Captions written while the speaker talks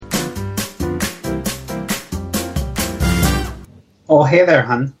Oh, hey there,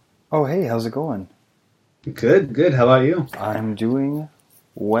 hon. Oh, hey, how's it going? Good, good. How about you? I'm doing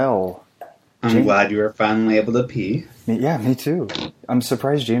well. I'm glad you were finally able to pee. Yeah, me too. I'm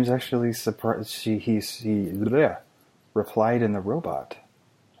surprised James actually replied in the robot.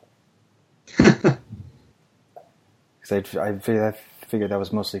 Because I figured that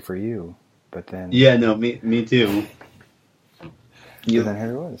was mostly for you, but then... Yeah, no, me too. But then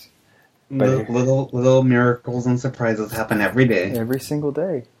here it was. Little miracles and surprises happen every day. Every single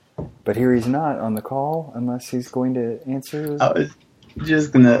day. But here he's not on the call unless he's going to answer. I was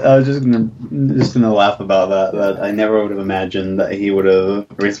just gonna laugh about that. That I never would have imagined that he would have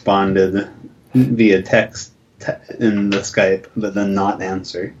responded via text in the Skype, but then not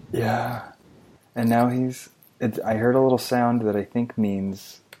answer. Yeah, and now I heard a little sound that I think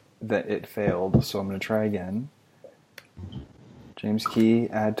means that it failed. So I'm going to try again. James Key,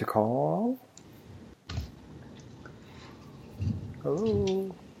 add to call.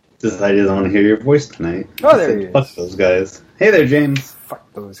 Hello. Decided I want to hear your voice tonight. Oh, there he is. Fuck those guys. Hey there, James.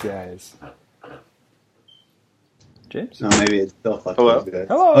 Fuck those guys. James? No, maybe it's still fuck those guys.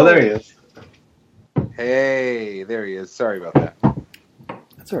 Hello. Oh, there he is. Hey, there he is. Sorry about that.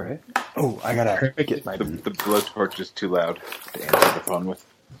 That's all right. Oh, I gotta get my... The blowtorch is too loud to answer the phone with.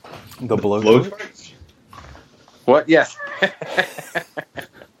 The blowtorch? What? Yes. You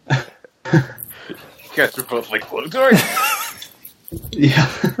guys are both like blowtorch? Yeah.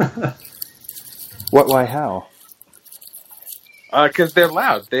 What? Why? How? Because they're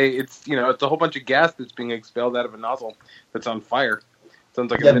loud. It's a whole bunch of gas that's being expelled out of a nozzle that's on fire.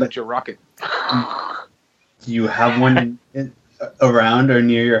 Sounds like a miniature rocket. Do you have one around or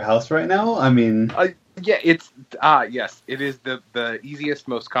near your house right now? I mean, yeah, yes, it is the easiest,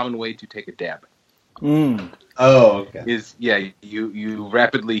 most common way to take a dab. Oh, okay. You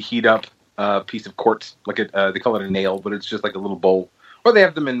rapidly heat up a piece of quartz, like they call it a nail, but it's just like a little bowl. Or they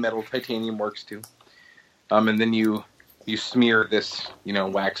have them in metal. Titanium works too. And then you smear this,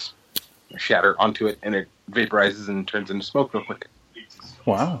 wax shatter onto it, and it vaporizes and turns into smoke real quick.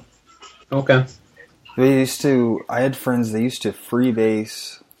 Wow. Okay. I had friends, they used to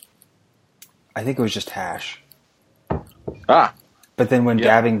freebase, I think it was just hash. Ah. But then when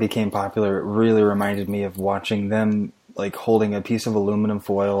dabbing became popular, it really reminded me of watching them like holding a piece of aluminum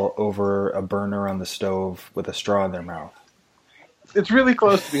foil over a burner on the stove with a straw in their mouth. It's really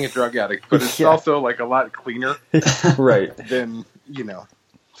close to being a drug addict, but it's also like a lot cleaner. Right. Than,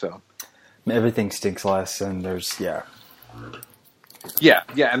 so. Everything stinks less and there's, Yeah,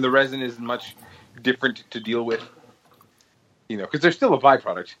 and the resin is much different to deal with, because they're still a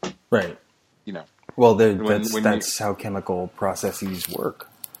byproduct. Right. Well, that's how chemical processes work.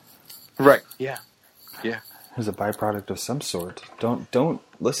 Right. Yeah. There's a byproduct of some sort. Don't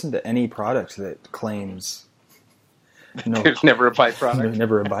listen to any product that claims... No, there's never a byproduct. There's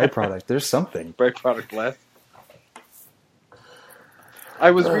never a byproduct. There's something. Byproduct less.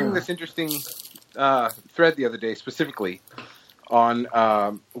 I was reading this interesting thread the other day, specifically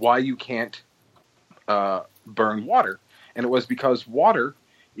on why you can't burn water, and it was because water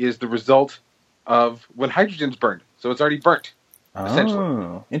is the result of when hydrogen's burned, so it's already burnt. Essentially.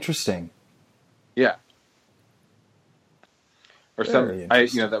 Oh, interesting. Yeah. Or something.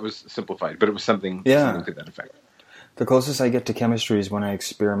 That was simplified, but it was something to that effect. The closest I get to chemistry is when I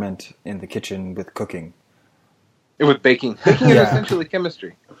experiment in the kitchen with cooking. With baking. Baking is essentially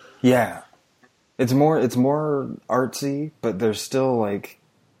chemistry. Yeah. It's more artsy, but there's still like,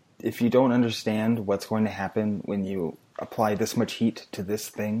 if you don't understand what's going to happen when you apply this much heat to this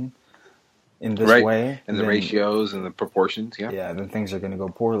thing in this way. And the ratios and the proportions, Yeah, then things are going to go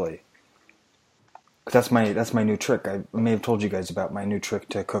poorly. That's my new trick. I may have told you guys about my new trick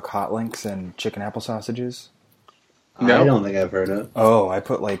to cook hot links and chicken apple sausages. No. I don't think I've heard it. Oh, I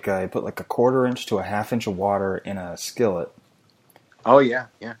put like a 1/4 inch to a 1/2 inch of water in a skillet. Oh yeah.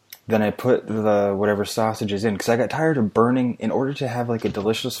 Then I put the whatever sausages in because I got tired of burning. In order to have like a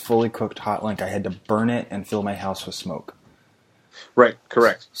delicious, fully cooked hot link, I had to burn it and fill my house with smoke. Right,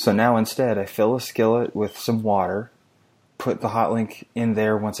 correct. So now instead, I fill a skillet with some water, put the hot link in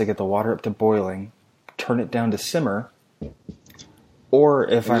there once I get the water up to boiling, turn it down to simmer. Or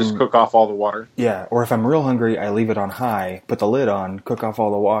if I'm just cook off all the water. Yeah, or if I'm real hungry, I leave it on high, put the lid on, cook off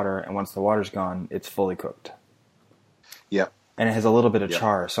all the water, and once the water's gone, it's fully cooked. Yep. And it has a little bit of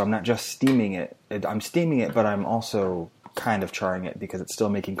char, so I'm not just steaming it. I'm steaming it, but I'm also kind of charring it because it's still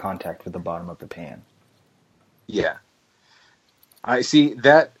making contact with the bottom of the pan. Yeah. I see,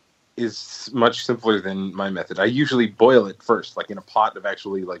 that is much simpler than my method. I usually boil it first, like in a pot of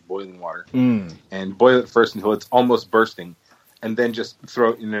actually like boiling water. And boil it first until it's almost bursting. and then just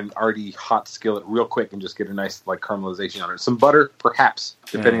throw it in an already hot skillet real quick and just get a nice like caramelization on it. Some butter, perhaps,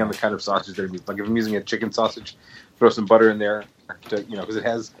 depending on the kind of sausage that I'm using. Like if I'm using a chicken sausage, throw some butter in there to, because it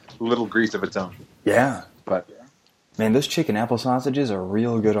has a little grease of its own. Yeah. But man, those chicken apple sausages are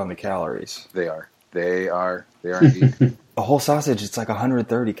real good on the calories. They are indeed. A whole sausage, it's like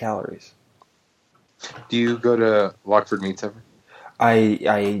 130 calories. Do you go to Lockford Meats ever?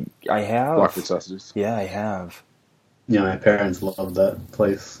 I have. Lockford sausages. Yeah, I have. Yeah, my parents love that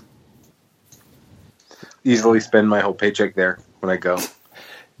place. Easily spend my whole paycheck there when I go.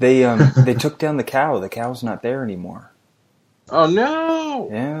 They took down the cow. The cow's not there anymore. Oh no!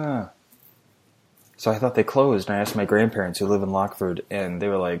 Yeah. So I thought they closed, and I asked my grandparents who live in Lockford, and they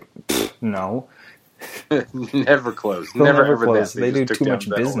were like, no. Never closed. They'll Never never ever close. that. They do just too took much down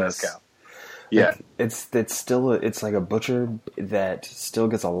that business. old ass cow. Yeah. Like, it's like a butcher that still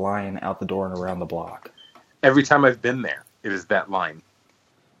gets a line out the door and around the block. Every time I've been there, it is that line.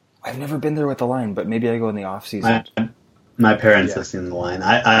 I've never been there with the line, but maybe I go in the off season. My parents have seen the line.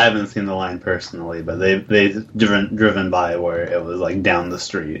 I haven't seen the line personally, but they've driven by where it was like down the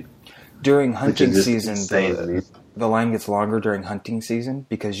street. During hunting season, insane. the line gets longer during hunting season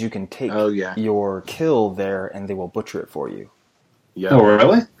because you can take yeah. your kill there and they will butcher it for you. Yeah. Oh,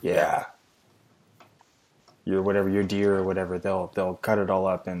 really? Yeah. Your deer or whatever, they'll cut it all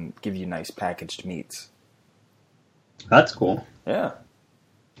up and give you nice packaged meats. That's cool. Yeah.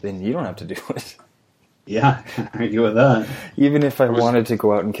 Then you don't have to do it. Yeah, I can't argue with that. Even if I wanted to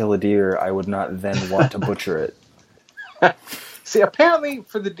go out and kill a deer, I would not then want to butcher it. See, apparently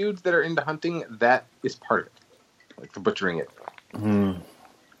for the dudes that are into hunting, that is part of it. Like the butchering it.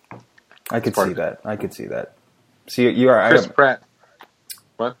 I could see that. I could see that. See, you are Chris Pratt.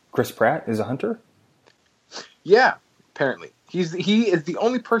 What? Chris Pratt is a hunter? Yeah, apparently. He is the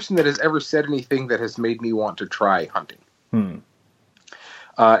only person that has ever said anything that has made me want to try hunting. And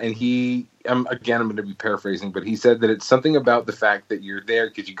I'm going to be paraphrasing, but he said that it's something about the fact that you're there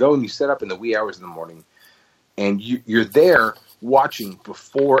because you go and you set up in the wee hours in the morning, and you're there watching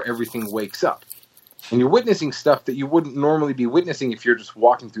before everything wakes up. And you're witnessing stuff that you wouldn't normally be witnessing if you're just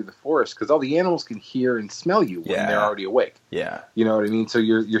walking through the forest, because all the animals can hear and smell you when they're already awake. Yeah. You know what I mean? So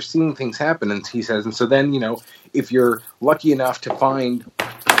you're seeing things happen, and he says, and so then, if you're lucky enough to find,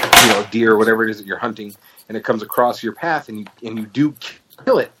 deer or whatever it is that you're hunting, and it comes across your path, and you do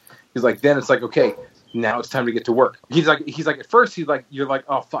kill it, he's like, then it's like, okay, now it's time to get to work. He's like, at first you're like,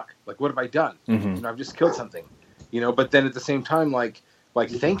 oh fuck, like what have I done? Mm-hmm. I've just killed something, but then at the same time, like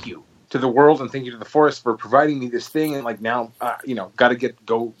thank you to the world and thank you to the forest for providing me this thing, and like now, got to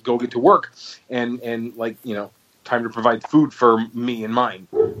go get to work, and like time to provide food for me and mine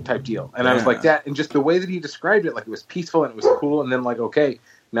type deal. And I was like that, and just the way that he described it, like it was peaceful and it was cool, and then like, okay,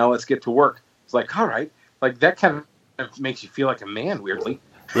 now let's get to work. It's like, all right, like that kind of makes you feel like a man, weirdly.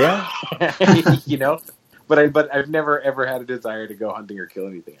 Yeah. But I've never ever had a desire to go hunting or kill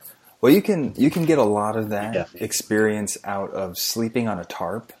anything ever. Well, you can get a lot of that experience out of sleeping on a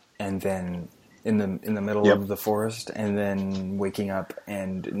tarp and then in the middle of the forest, and then waking up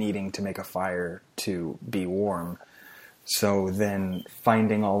and needing to make a fire to be warm. So then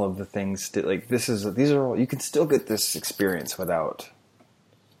finding all of the things these are all, you can still get this experience without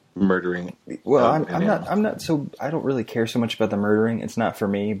murdering. Well, I'm not so, I don't really care so much about the murdering. It's not for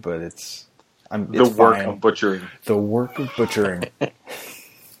me, but it's the work fine. of butchering. The work of butchering. I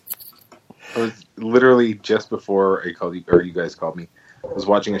was literally just before I called you, or you guys called me, I was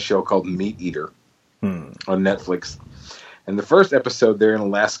watching a show called Meat Eater on Netflix. And the first episode, they're in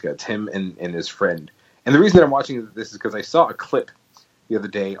Alaska. It's him and his friend. And the reason that I'm watching this is because I saw a clip the other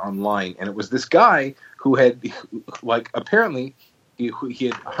day online, and it was this guy who had, like, apparently he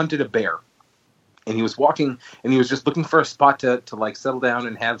had hunted a bear. And he was walking, and he was just looking for a spot to like settle down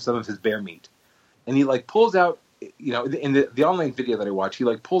and have some of his bear meat. And he like pulls out, in the online video that I watch, he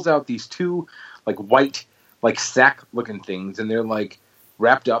like pulls out these two like white like sack looking things, and they're like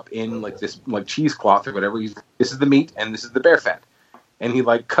wrapped up in like this like cheesecloth or whatever. This is the meat and this is the bear fat. And he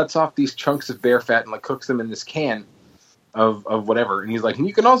like cuts off these chunks of bear fat and like cooks them in this can of whatever. And he's like, and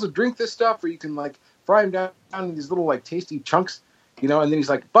you can also drink this stuff, or you can like fry them down in these little like tasty chunks, And then he's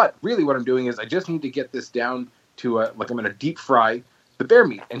like, but really what I'm doing is I just need to get this down to like I'm going to deep fry the bear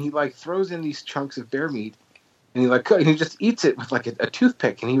meat. And he like throws in these chunks of bear meat, and he just eats it with like a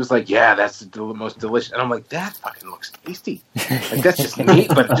toothpick. And he was like, yeah, that's the most delicious. And I'm like, that fucking looks tasty. Like that's just meat,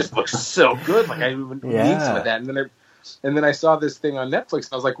 but it just looks so good. Like I would need some of that. And then I saw this thing on Netflix,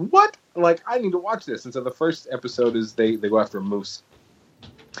 and I was like, what? Like I need to watch this. And so the first episode is they go after a moose.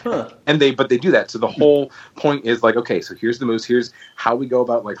 And they do that. So the whole point is like, okay, so here's the moose. Here's how we go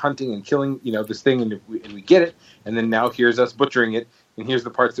about like hunting and killing, this thing, and we get it. And then now here's us butchering it, and here's the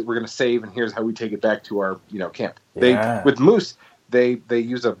parts that we're going to save, and here's how we take it back to our camp. Yeah. With moose, they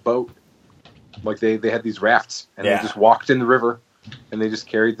use a boat, like they had these rafts, and they just walked in the river, and they just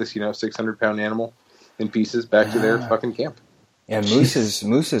carried this 600-pound animal in pieces back to their fucking camp. Yeah,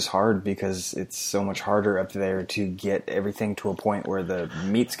 moose is hard because it's so much harder up there to get everything to a point where the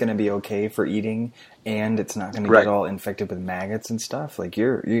meat's going to be okay for eating, and it's not going to get all infected with maggots and stuff. Like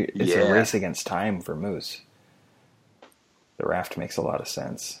it's a race against time for moose. The raft makes a lot of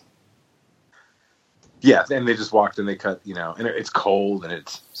sense. Yeah, and they just walked and they cut, and it's cold and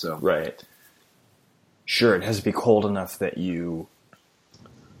it's so right. Sure, it has to be cold enough that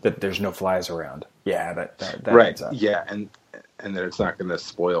there's no flies around. Yeah, that right. adds up. Yeah, and that it's not going to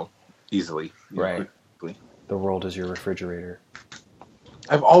spoil easily. Right. Quickly. The world is your refrigerator.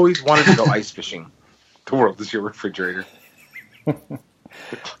 I've always wanted to go ice fishing. The world is your refrigerator.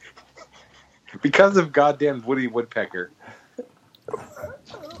 Because of goddamn Woody Woodpecker.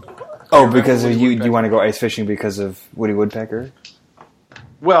 Oh, because you want to go ice fishing because of Woody Woodpecker?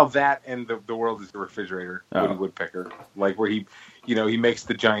 Well, that and the world is the refrigerator. Woody Woodpecker, like where he makes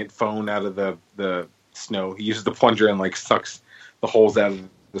the giant phone out of the snow. He uses the plunger and like sucks the holes out of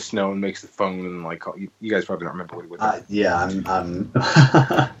the snow and makes the phone. And like you guys probably don't remember Woody Woodpecker. Yeah, I'm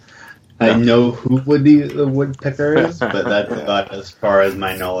I know who Woody the Woodpecker is, but that's about as far as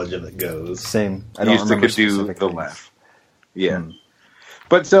my knowledge of it goes. Same. I don't remember do the laugh. Yeah.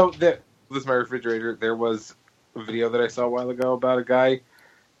 But so this is my refrigerator. There was a video that I saw a while ago about a guy,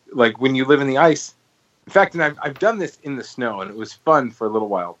 like when you live in the ice. In fact, and I've done this in the snow, and it was fun for a little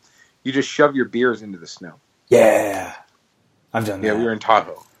while. You just shove your beers into the snow. Yeah. I've done that. Yeah, we were in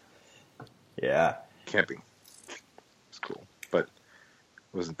Tahoe. Yeah. Camping. It's cool. But it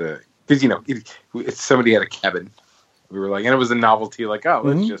wasn't because, somebody had a cabin. We were like, and it was a novelty, like, oh,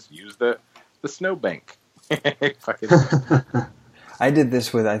 let's just use the snowbank. I did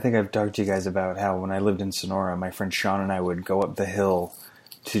this I think I've talked to you guys about how when I lived in Sonora, my friend Sean and I would go up the hill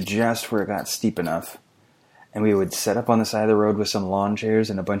to just where it got steep enough. And we would set up on the side of the road with some lawn chairs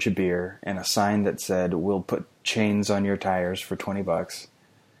and a bunch of beer and a sign that said, "We'll put chains on your tires for $20."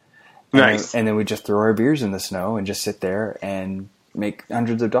 Nice. And then we'd just throw our beers in the snow and just sit there and make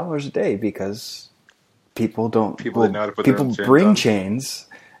hundreds of dollars a day because people know how to put their own chains bring on. chains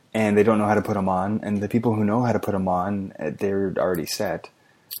and they don't know how to put them on. And the people who know how to put them on, they're already set.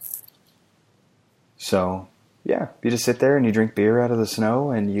 So, yeah, you just sit there and you drink beer out of the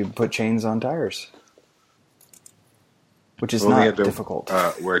snow and you put chains on tires. Which is not difficult.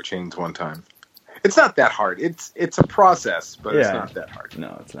 Wear chains one time. It's not that hard. It's a process, but it's not that hard.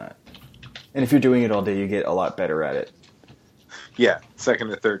 No, it's not. And if you're doing it all day, you get a lot better at it. Yeah, second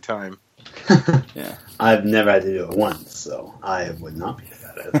or third time. Yeah, I've never had to do it once, so I would not be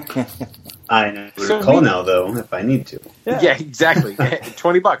good at it. I know who to call now, though, if I need to. Yeah, exactly.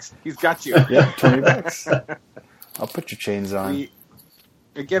 $20. He's got you. Yeah, $20. I'll put your chains on.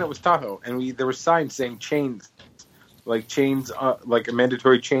 Again, it was Tahoe, and there were signs saying chains. Like chains, like a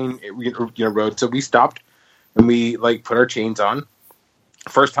mandatory chain, road. So we stopped and we put our chains on.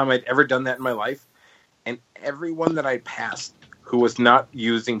 First time I'd ever done that in my life, and everyone that I passed who was not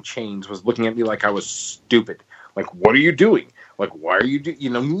using chains was looking at me like I was stupid. Like, what are you doing? Like, why are you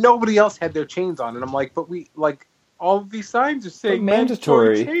nobody else had their chains on, and I'm like, but we all of these signs are saying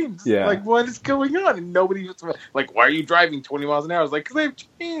mandatory chains. Yeah. Like, what is going on? And nobody was like, why are you driving 20 miles an hour? I was like, because I have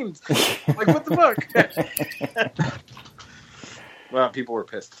chains. Like, what the fuck? Well, people were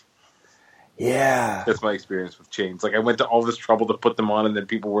pissed. Yeah. That's my experience with chains. Like, I went to all this trouble to put them on, and then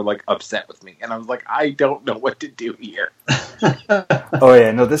people were, upset with me. And I was like, I don't know what to do here. Oh,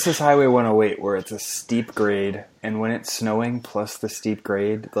 yeah. No, this is Highway 108, where it's a steep grade. And when it's snowing, plus the steep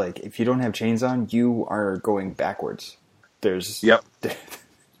grade, if you don't have chains on, you are going backwards. Yep.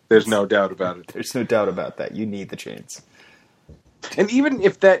 There's no doubt about it. There's no doubt about that. You need the chains. And even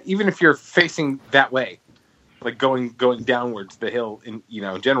if you're facing that way, going downwards the hill in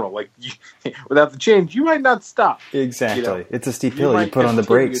general, without the chains, you might not stop. Exactly. It's a steep hill. You put on the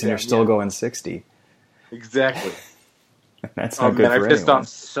brakes and you're still going 60. Exactly. That's not good for anyone. I pissed off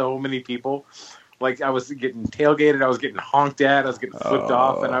so many people. I was getting tailgated, I was getting honked at, I was getting flipped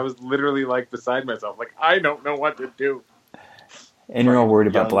off, and I was literally beside myself. I don't know what to do. And you're all worried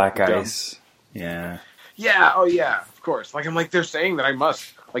about black ice. Yeah. Yeah. Oh yeah. Of course. I'm they're saying that I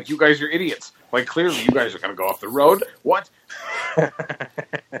must. You guys are idiots. Clearly you guys are going to go off the road. What?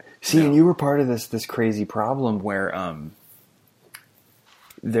 See, and you were part of this crazy problem where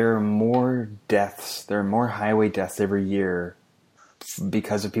there are more deaths, there are more highway deaths every year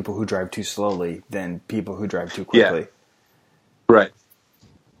because of people who drive too slowly than people who drive too quickly. Yeah. Right.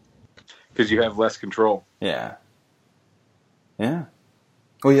 Because you have less control. Yeah. Yeah.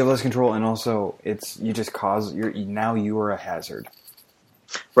 Well, you have less control, and also you just cause now you are a hazard.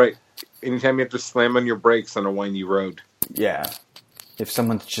 Right. Anytime you have to slam on your brakes on a windy road. Yeah. If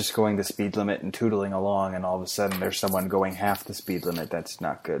someone's just going the speed limit and tootling along, and all of a sudden there's someone going half the speed limit, that's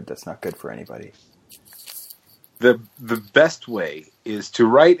not good. That's not good for anybody. The best way is to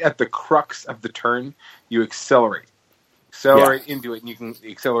right at the crux of the turn, you accelerate. Accelerate into it, and you can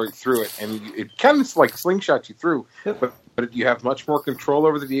accelerate through it, and it kind of like slingshots you through, but you have much more control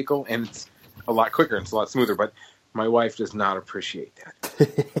over the vehicle, and it's a lot quicker, and it's a lot smoother, but my wife does not appreciate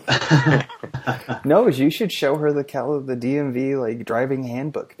that. No, you should show her the DMV like driving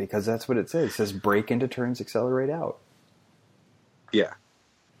handbook, because that's what it says. It says brake into turns, accelerate out. Yeah.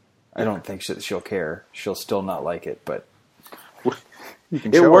 I don't think she'll care. She'll still not like it, but you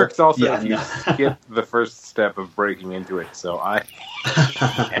can it works her. Also if you skip the first step of breaking into it, so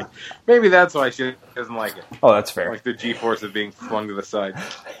maybe that's why she doesn't like it. Oh, that's fair. Like the G-force of being flung to the side.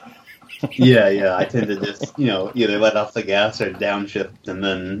 Yeah, I tend to just, either let off the gas or downshift and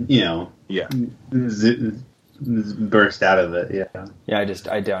then, burst out of it, yeah. Yeah, I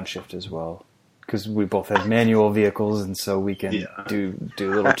downshift as well. Because we both have manual vehicles, and so we can do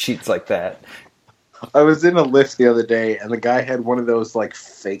little cheats like that. I was in a lift the other day, and the guy had one of those, like,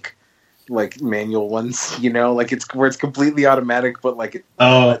 fake, like, manual ones, like it's where it's completely automatic, but, like, it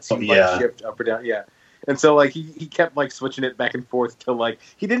lets you, like, shift up or down, yeah. And so, like, he kept, like, switching it back and forth till, like,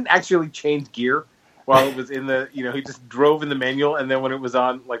 he didn't actually change gear while it was in the, he just drove in the manual, and then when it was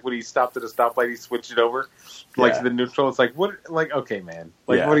on, like, when he stopped at a stoplight, he switched it over, like, to the neutral. It's like, what, like, okay, man.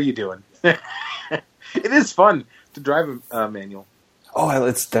 Like, what are you doing? It is fun to drive a manual. Oh,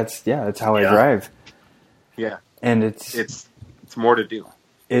 that's how I drive. Yeah. And it's more to do.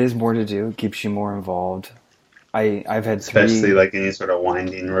 It is more to do. It keeps you more involved. I've had especially like any sort of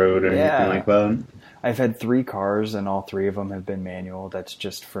winding road or anything like that. I've had 3 cars, and all 3 of them have been manual. That's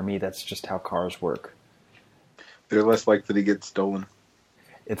just, for me, that's just how cars work. They're less likely to get stolen.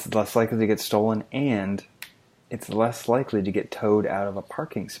 It's less likely to get stolen, and it's less likely to get towed out of a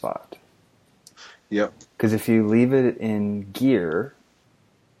parking spot. Yep. Because if you leave it in gear,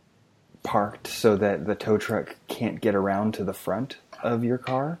 parked so that the tow truck can't get around to the front of your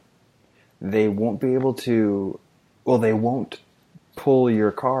car, they won't be able to... Well, they won't pull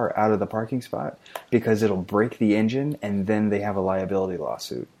your car out of the parking spot because it'll break the engine, and then they have a liability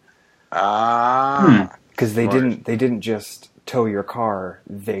lawsuit. Because they didn't just tow your car,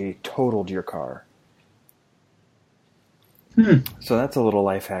 they totaled your car. So that's a little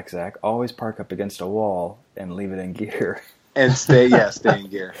life hack, Zach. Always park up against a wall and leave it in gear. And stay in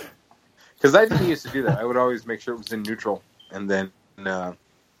gear. Because I didn't used to do that. I would always make sure it was in neutral, and then the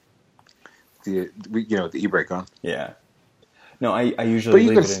e-brake on. Yeah. No, I usually. But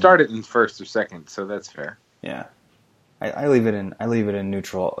you can start it in first or second, so that's fair. Yeah, I leave it in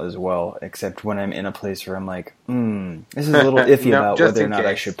neutral as well, except when I'm in a place where I'm like, this is a little iffy about whether or not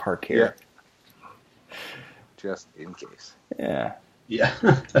I should park here. Yeah. Just in case. Yeah. Yeah.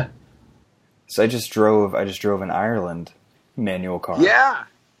 So I just drove in Ireland manual car. Yeah.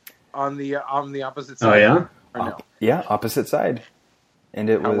 On the opposite side. Oh yeah. No? Yeah, opposite side.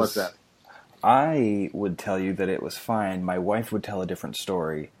 And it How was that? I would tell you that it was fine. My wife would tell a different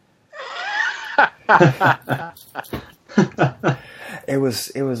story. It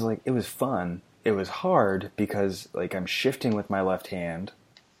was fun. It was hard because like I'm shifting with my left hand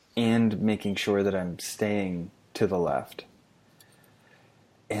and making sure that I'm staying to the left.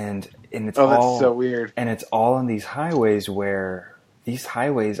 And it's that's so weird. And it's all on these highways where these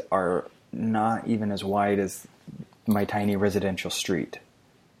highways are not even as wide as my tiny residential street.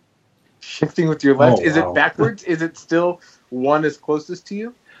 Shifting with your left. Is it backwards? Is it still one is closest to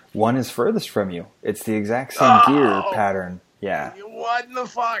you? One is furthest from you. It's the exact same gear pattern. Yeah. What in the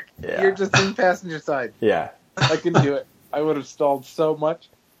fuck? Yeah. You're just in passenger side. Yeah. I couldn't do it. I would have stalled so much.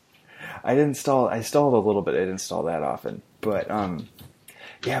 I stalled a little bit. I didn't stall that often. But,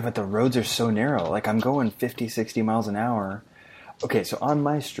 but the roads are so narrow. Like, I'm going 50, 60 miles an hour. Okay, so on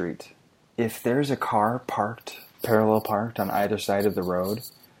my street, if there's a car parallel parked on either side of the road,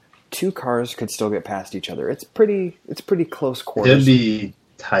 2 cars could still get past each other. It's pretty close quarters. It'd be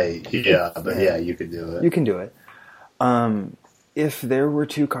tight, yeah, but yeah, you could do it. You can do it. If there were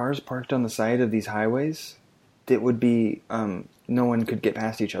 2 cars parked on the side of these highways, it would be no one could get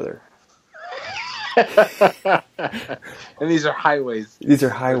past each other. And these are highways. These are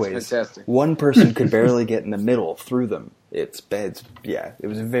highways. That's fantastic. One person could barely get in the middle through them. It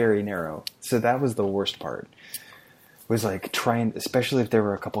was very narrow. So that was the worst part. was like trying, especially if there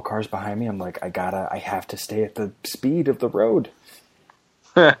were a couple cars behind me, I'm like, I have to stay at the speed of the road.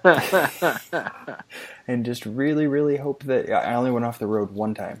 And just really, really hope that I only went off the road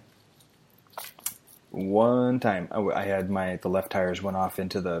one time. One time. I had the left tires went off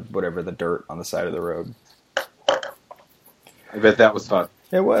into the dirt on the side of the road. I bet that was fun.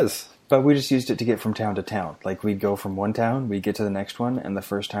 It was. But we just used it to get from town to town. Like, we'd go from one town, we'd get to the next one, and the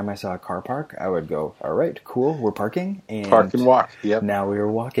first time I saw a car park, I would go, all right, cool, we're parking. And park and walk, yep. Now we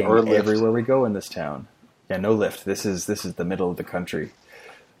were walking everywhere we go in this town. Yeah, no lift. This is the middle of the country.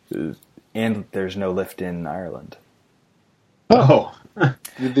 And there's no lift in Ireland. Oh.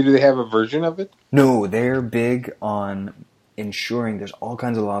 Do they have a version of it? No, they're big on ensuring, there's all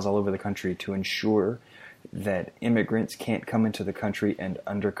kinds of laws all over the country to ensure that immigrants can't come into the country and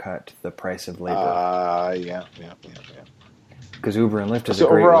undercut the price of labor. Yeah. Because Uber and Lyft is a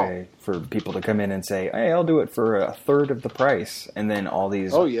great way for people to come in and say, hey, I'll do it for a third of the price. And then all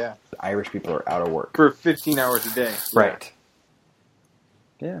these Irish people are out of work. For 15 hours a day. Right.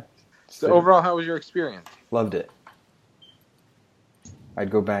 Yeah. So overall, how was your experience? Loved it. I'd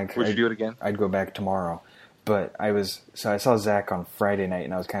go back. Would you do it again? I'd go back tomorrow. But I saw Zach on Friday night,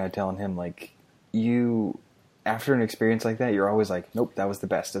 and I was kind of telling him, like, after an experience like that, you're always like, nope, that was the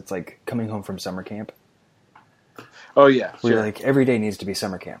best. It's like coming home from summer camp. Oh, yeah, sure. We're like, every day needs to be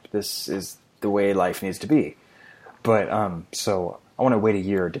summer camp. This is the way life needs to be. But, so I want to wait a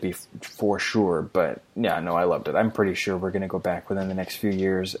year to be for sure. But, yeah, no, I loved it. I'm pretty sure we're going to go back within the next few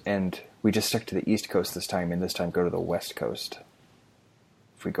years. And we just stuck to the East Coast this time, and this time go to the West Coast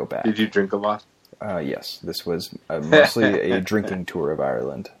if we go back. Did you drink a lot? Yes. This was mostly a drinking tour of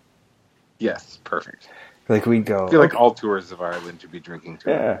Ireland. Yes, perfect. Like, we'd go... I feel like all tours of Ireland should be drinking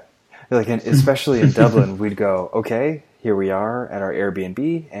tours. Yeah. Like, especially in Dublin, we'd go, okay, here we are at our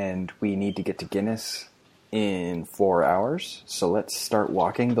Airbnb, and we need to get to Guinness in 4 hours, so let's start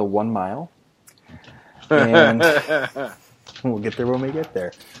walking the 1 mile, and we'll get there when we get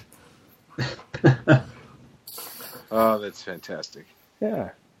there. Oh, that's fantastic.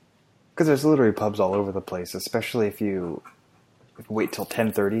 Yeah. Because there's literally pubs all over the place, especially if you wait till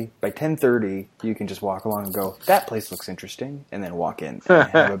 10:30. By 10:30, you can just walk along and go, that place looks interesting, and then walk in and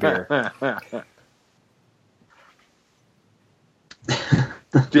have a beer.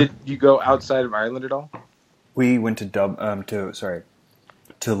 Did you go outside of Ireland at all? We went to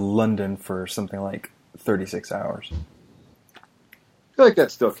London for something like 36 hours. I feel like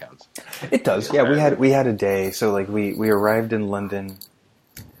that still counts. It does. Yeah, we had a day. So like we arrived in London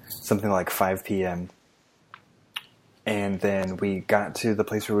something like 5 p.m. And then we got to the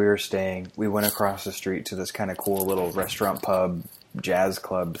place where we were staying. We went across the street to this kind of cool little restaurant, pub, jazz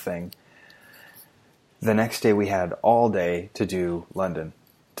club thing. The next day we had all day to do London,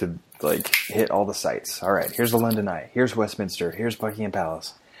 to like hit all the sites. All right, here's the London Eye. Here's Westminster. Here's Buckingham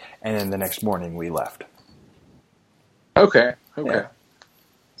Palace. And then the next morning we left. Okay. Yeah.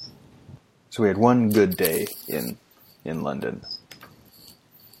 So we had one good day in London.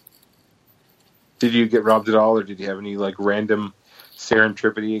 Did you get robbed at all, or did you have any like random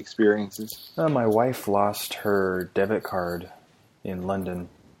serendipity experiences? My wife lost her debit card in London.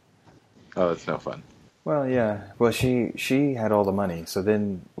 Oh, that's no fun. Well, yeah. Well, she had all the money, so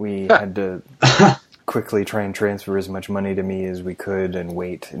then we had to quickly try and transfer as much money to me as we could and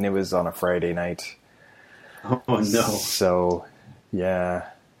wait. And it was on a Friday night. Oh, no. So, yeah.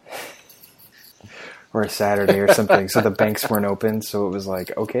 Or a Saturday or something. So the banks weren't open, so it was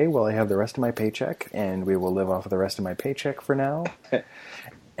like, okay, well, I have the rest of my paycheck, and we will live off of the rest of my paycheck for now. And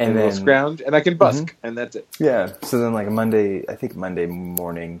then we'll scrounge, and I can busk, and that's it. Yeah. So then, like, Monday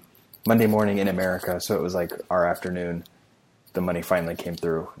morning in America, so it was like our afternoon, the money finally came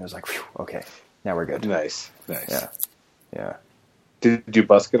through. It was like, whew, okay, now we're good. Nice. Yeah. Did you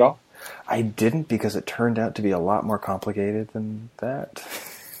busk at all? I didn't, because it turned out to be a lot more complicated than that.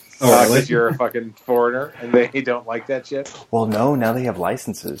 Oh, really? Because you're a fucking foreigner and they don't like that shit? Well, no, now they have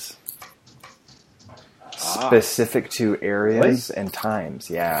licenses. Specific to areas and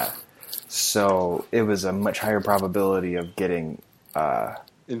times, yeah. So it was a much higher probability of getting...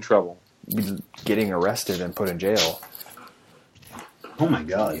 in trouble. Getting arrested and put in jail. Oh my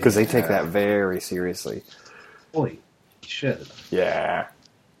god. Because they take that very seriously. Holy shit. Yeah.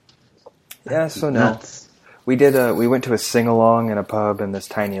 Yeah, so nuts. We went to a sing-along in a pub in this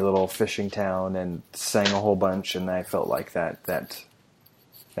tiny little fishing town and sang a whole bunch, and I felt like that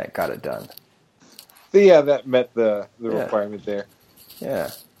got it done. Yeah, that met the requirement there.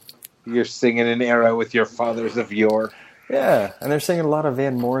 Yeah. You're singing an era with your fathers of yore. Yeah, and they're singing a lot of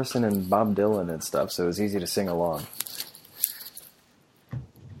Van Morrison and Bob Dylan and stuff, so it was easy to sing along.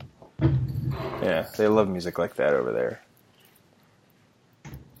 Yeah, they love music like that over there.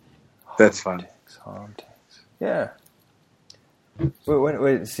 That's fun. Home tanks. Yeah.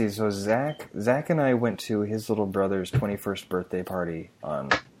 Wait, see, so Zach and I went to his little brother's 21st birthday party on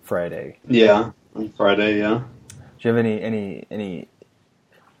Friday. Yeah, on Friday, yeah. Do you have any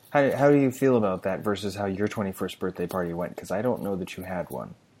how do you feel about that versus how your 21st birthday party went? Because I don't know that you had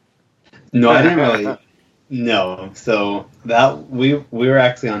one. No, I didn't really. No, so that we were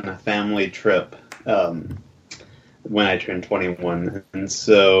actually on a family trip when I turned 21, and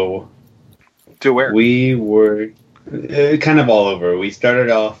so To where? we were kind of all over. We started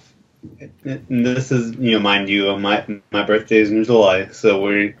off. And this is, mind you, my birthday is in July, so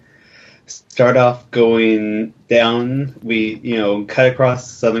we start off going down. We, cut across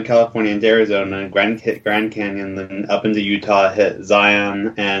Southern California into Arizona, hit Grand Canyon, then up into Utah, hit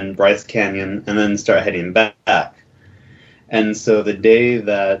Zion and Bryce Canyon, and then start heading back. And so the day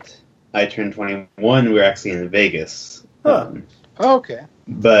that I turned 21, we were actually in Vegas. Huh. Okay.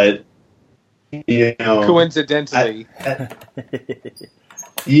 But, Coincidentally.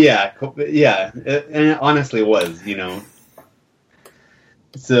 Yeah, and it honestly was,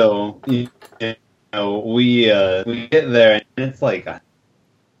 So, we get there, and it's like, I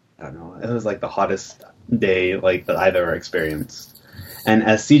don't know, it was like the hottest day like that I've ever experienced. And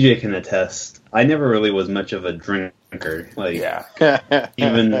as CJ can attest, I never really was much of a drinker. Like, Yeah.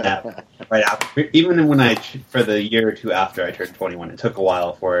 even right after, even when for the year or two after I turned 21, it took a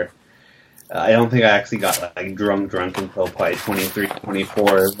while for. I don't think I actually got like drunk until probably 23, 24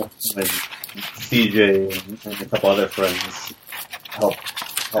 when CJ and a couple other friends helped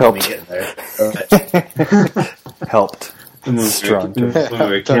me get there. Helped. When we Strong. were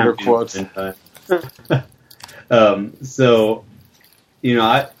Thunder camping. quotes. So,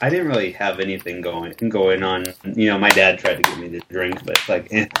 I didn't really have anything going on. My dad tried to get me to drink, but it's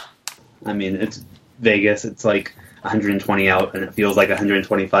like, I mean, it's Vegas. It's like 120 out, and it feels like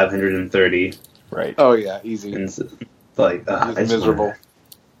 125, 130. Right. Oh yeah, easy. And it's like, I just miserable. wanna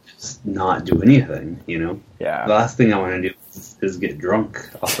just not do anything, Yeah. The last thing I want to do is get drunk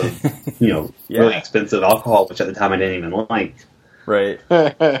off of, really Yeah. expensive alcohol, which at the time I didn't even like. Right.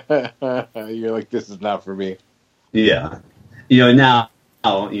 You're like, this is not for me. Yeah. Now,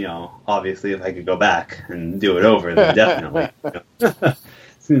 obviously if I could go back and do it over, then definitely.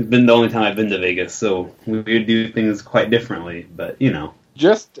 It's been the only time I've been to Vegas, so we would do things quite differently, but,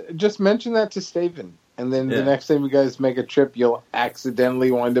 Just mention that to Steven, and then the next time you guys make a trip, you'll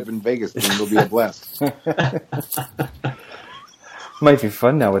accidentally wind up in Vegas, and it'll be a blast. Might be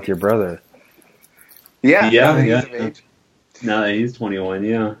fun now with your brother. Yeah. Yeah. He's of age. Now that he's 21,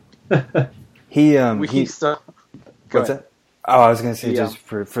 yeah. He What's that? Oh, I was gonna say Yeah. just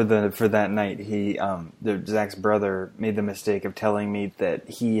for that night, Zach's brother made the mistake of telling me that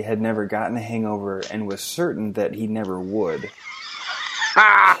he had never gotten a hangover and was certain that he never would.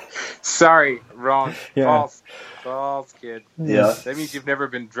 Sorry, wrong. Yeah. False, kid. Yeah. That means you've never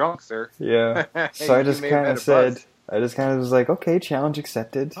been drunk, sir. Yeah. So I You just may have kind had of a said, buzz. I just kind of was like, okay, challenge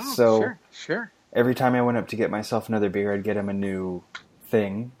accepted. Oh, so sure. every time I went up to get myself another beer, I'd get him a new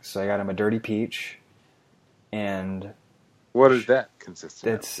thing. So I got him a Dirty Peach, and What does that consist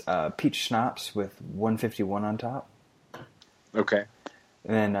of? it's peach schnapps with 151 on top. Okay.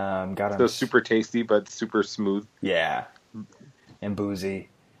 And then got him So super tasty, but super smooth. yeah, and boozy.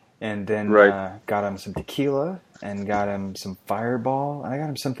 And then Right. got him some tequila and got him some Fireball, and I got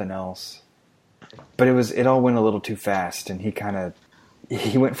him something else. But it all went a little too fast, and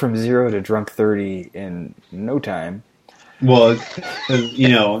he went from 0 to drunk 30 in no time. Well, 'cause,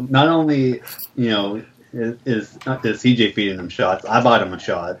 not only, is CJ feeding him shots, I bought him a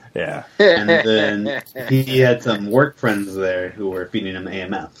shot. Yeah, And then he had some work friends there who were feeding him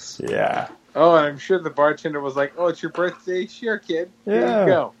AMFs. yeah, Oh, and I'm sure the bartender was like, "Oh, it's your birthday, sure, kid. Here Yeah. you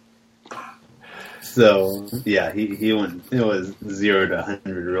go." So, yeah, he went, it was 0 to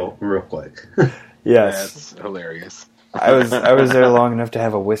 100 real quick. yes. That's hilarious. I was there long enough to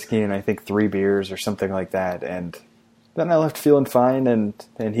have a whiskey and I think 3 beers or something like that, and then I left feeling fine, and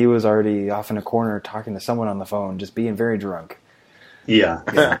he was already off in a corner talking to someone on the phone, just being very drunk. Yeah.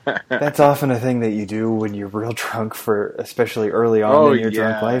 That's often a thing that you do when you're real drunk, especially early on in your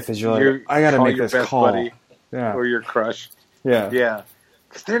drunk life, is you're like, I gotta call make your this best call. buddy Yeah, or your crush. yeah. Yeah.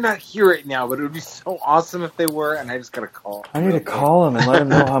 Because they're not here right now, but it would be so awesome if they were, and I just gotta call. I need to call him and let him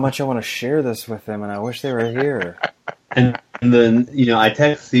know how much I want to share this with them, and I wish they were here. And then, I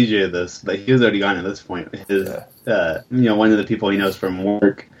text CJ this, but he was already gone at this point. His, one of the people he knows from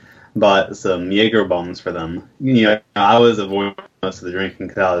work bought some Jaeger bombs for them. I was avoiding most of the drinking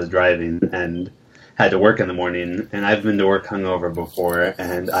because I was driving and had to work in the morning, and I've been to work hungover before,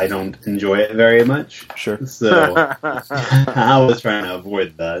 and I don't enjoy it very much. Sure. So I was trying to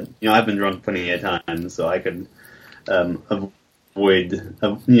avoid that. I've been drunk plenty of times, so I could avoid,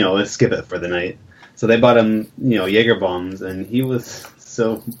 skip it for the night. So they bought him, Jaeger bombs, and he was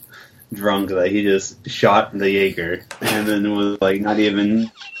so drunk that he just shot the Jaeger, and then was like not even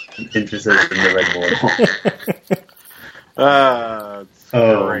interested in the Red Bull at all.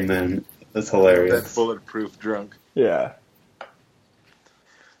 Oh great. Man, that's hilarious. That's bulletproof drunk. Yeah.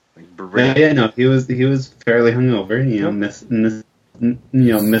 Yeah, no, he was fairly hungover. Missed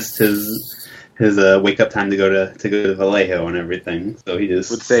his wake up time to go to Vallejo and everything. So he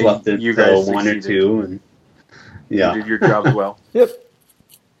just slept until 1 or 2, and you did your job well. Yep.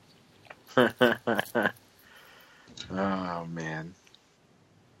 Oh man,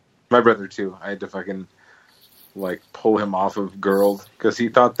 my brother too. I had to fucking pull him off of girls because he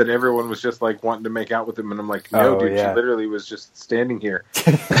thought that everyone was just wanting to make out with him, and I'm like, no, dude, yeah. She literally was just standing here,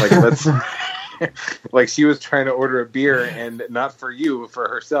 let's. She was trying to order a beer, and not for you, for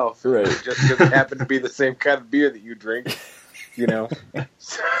herself, right? Just because it happened to be the same kind of beer that you drink, Yeah,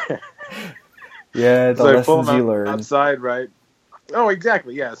 the so lessons you learn outside, right? Oh,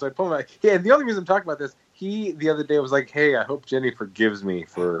 exactly. Yeah. So I pull him out. Yeah. And the only reason I'm talking about this, he the other day was like, "Hey, I hope Jenny forgives me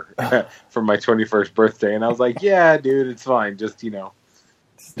for my 21st birthday," and I was like, "Yeah, dude, it's fine. Just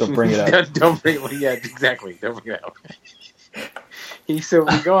don't bring it up. Don't bring it. Yeah, exactly. Don't bring it up." So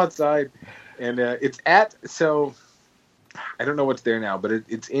we go outside. And it's so I don't know what's there now, but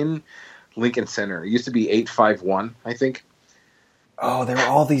it's in Lincoln Center. It used to be 851, I think. Oh, there were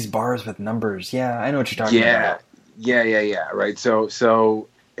all these bars with numbers. Yeah, I know what you're talking about. Yeah. Right. So,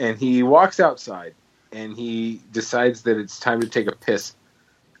 and he walks outside, and he decides that it's time to take a piss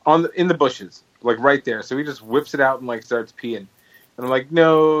in the bushes, right there. So he just whips it out and starts peeing. And I'm like,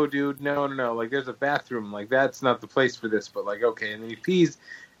 no, dude, no. There's a bathroom. That's not the place for this. But okay. And then he pees.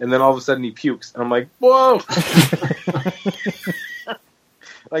 And then all of a sudden he pukes. And I'm like, whoa!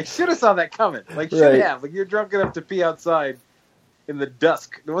 Should have saw that coming. Should have. You're drunk enough to pee outside in the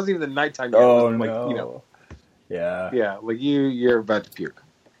dusk. It wasn't even the nighttime yet. Oh, it was no. Yeah. Yeah, you're about to puke.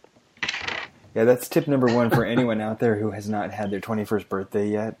 Yeah, that's tip number 1 for anyone out there who has not had their 21st birthday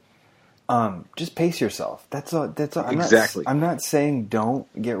yet. Just pace yourself. That's all. Exactly. I'm not saying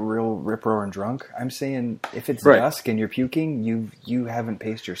don't get real rip-roaring drunk. I'm saying if it's dusk and you're puking, you haven't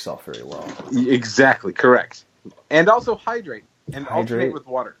paced yourself very well. Exactly. Correct. And also hydrate. And alternate with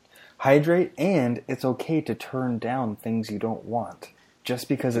water. Hydrate, and it's okay to turn down things you don't want. Just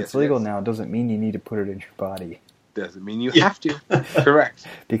because it's legal now doesn't mean you need to put it in your body. Doesn't mean you have to. Correct.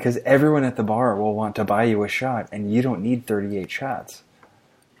 Because everyone at the bar will want to buy you a shot, and you don't need 38 shots.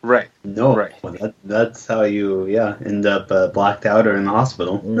 Right. No. Right. Well, that's how you end up blacked out or in the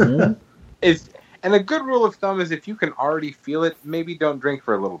hospital. Mm-hmm. And a good rule of thumb is if you can already feel it, maybe don't drink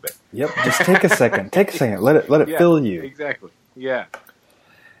for a little bit. Yep. Just take a second. Let it fill you. Exactly. Yeah.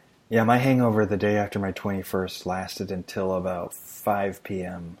 Yeah. My hangover the day after my 21st lasted until about 5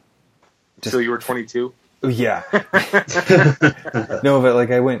 p.m. So you were 22? Yeah. No,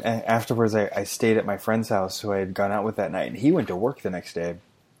 but I went afterwards. I stayed at my friend's house who I had gone out with that night, and he went to work the next day.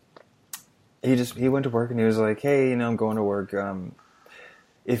 He went to work and he was like, "Hey, I'm going to work.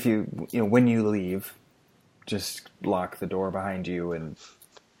 If when you leave, just lock the door behind you and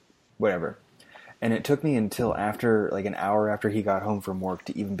whatever." And it took me until after an hour after he got home from work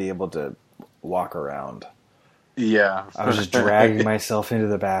to even be able to walk around. Yeah. I was just dragging myself into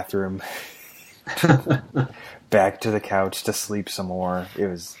the bathroom. Back to the couch to sleep some more. It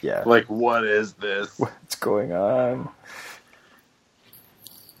was, what is this? What's going on?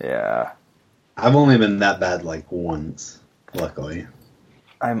 Yeah. I've only been that bad once, luckily.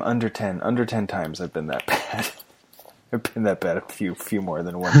 I'm under 10. Under 10 times I've been that bad. I've been that bad a few more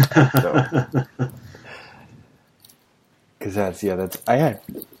than one time, though. Because I had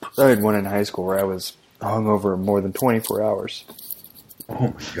one in high school where I was hungover more than 24 hours. Oh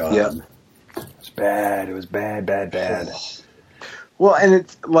my god. Yeah. It was bad. It was bad. Well, and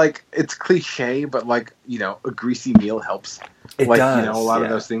it's cliche, but a greasy meal helps. It does, a lot of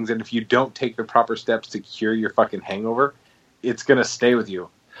those things. And if you don't take the proper steps to cure your fucking hangover, it's gonna stay with you.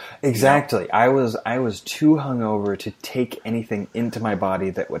 Exactly. I was too hungover to take anything into my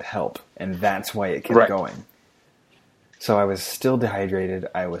body that would help, and that's why it kept going. So I was still dehydrated.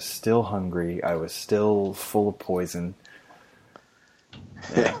 I was still hungry. I was still full of poison.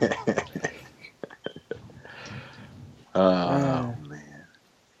 Yeah. Oh man,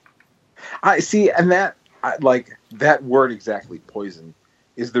 I see, and that that word exactly, poison,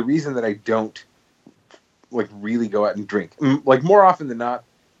 is the reason that I don't really go out and drink. More often than not,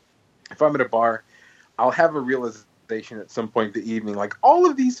 if I'm at a bar, I'll have a realization at some point in the evening, like all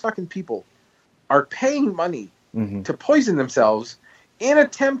of these fucking people are paying money to poison themselves in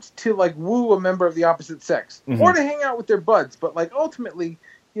attempt to like woo a member of the opposite sex or to hang out with their buds, but like ultimately,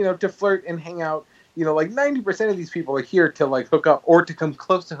 you know, to flirt and hang out. You know, like 90% of these people are here to like hook up or to come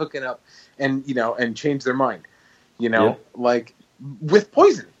close to hooking up and, you know, and change their mind, you know, like with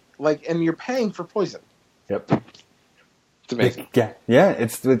poison, like, and you're paying for poison. Yep. It's amazing. Yeah.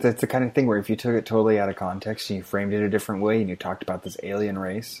 It's the kind of thing where if you took it totally out of context and you framed it a different way and you talked about this alien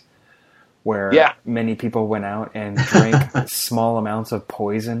race where many people went out and drank small amounts of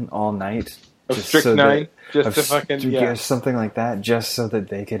poison all night. Strychnine, something like that, just so that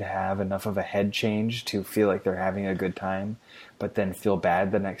they could have enough of a head change to feel like they're having a good time, but then feel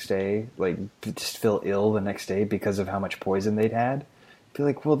bad the next day, like just feel ill the next day because of how much poison they'd had. Be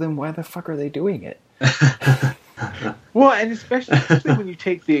like, well, then why the fuck are they doing it? Well, and especially when you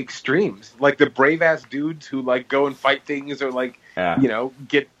take the extremes, like the brave ass dudes who like go and fight things or like you know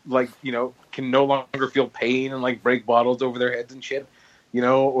get like you know can no longer feel pain and like break bottles over their heads and shit. You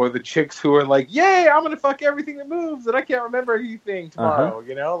know, or the chicks who are like, yay, I'm going to fuck everything that moves and I can't remember anything tomorrow,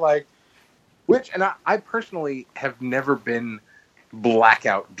 you know, like, and I personally have never been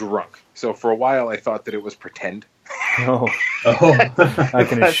blackout drunk. So for a while I thought that it was pretend. Oh. I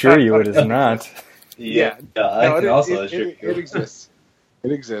can assure you it is not. I can also assure you. It exists.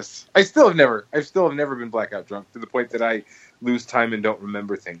 It exists. I've still have never been blackout drunk to the point that I lose time and don't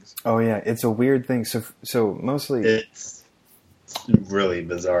remember things. Oh yeah. It's a weird thing. So mostly it's really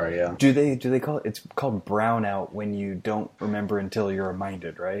bizarre, yeah. Do they call it? It's called brownout when you don't remember until you're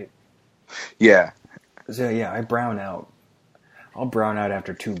reminded, right? Yeah. So yeah, I brown out. I'll brown out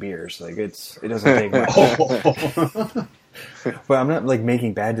after 2 beers. Like it doesn't take much. But I'm not like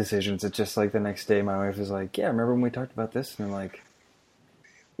making bad decisions. It's just like the next day, my wife is like, "Yeah, remember when we talked about this?" And I'm like,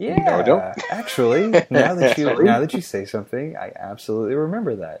 "Yeah, no, I don't. Actually, now that you say something, I absolutely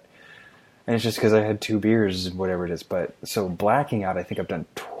remember that." And it's just because I had 2 beers, whatever it is. But so blacking out, I think I've done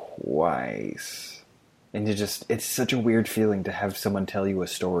twice. And it's such a weird feeling to have someone tell you a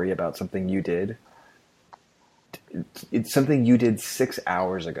story about something you did. It's something you did 6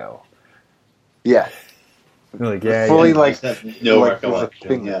 hours ago. Yeah. You're like, fully like no like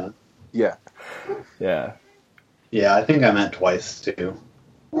recollection. Yeah. Yeah, I think I meant twice too.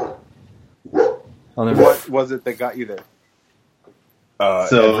 What was it that got you there?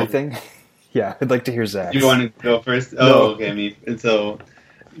 So everything. Yeah, I'd like to hear Zach. You want to go first? Oh, no. Okay. And so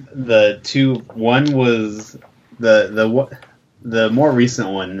the two. One was the more recent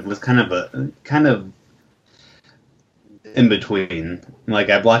one was kind of in between. Like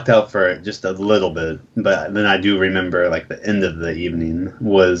I blacked out for just a little bit, but then I do remember like the end of the evening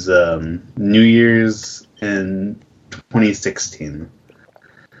was New Year's in 2016.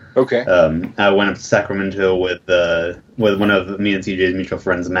 Okay. I went up to Sacramento with one of me and CJ's mutual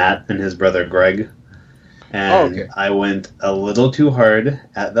friends, Matt, and his brother Greg. And I went a little too hard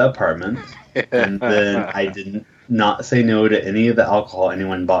at the apartment, and then I did not say no to any of the alcohol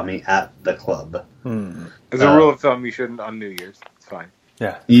anyone bought me at the club. As a rule of thumb, you shouldn't on New Year's. It's fine.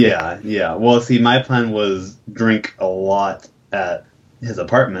 Yeah. Well, see, my plan was drink a lot at his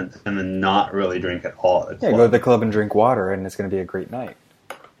apartment, and then not really drink at all at the club. Go to the club and drink water, and it's going to be a great night.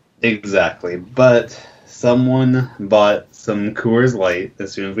 Exactly, but someone bought some Coors Light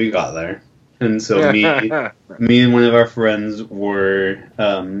as soon as we got there, and so me and one of our friends were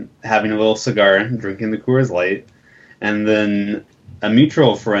having a little cigar, drinking the Coors Light, and then a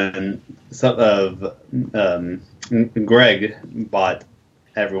mutual friend of Greg bought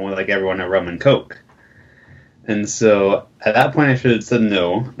everyone a rum and Coke. And so at that point I should have said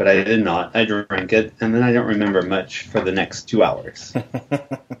no, but I did not. I drank it, and then I don't remember much for the next 2 hours.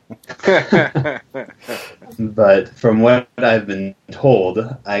 But from what I've been told,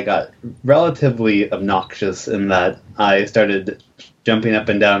 I got relatively obnoxious in that I started jumping up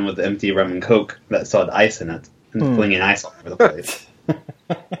and down with the empty rum and Coke that still had ice in it, and flinging ice all over the place.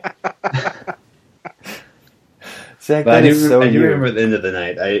 Zach, but I do remember the end of the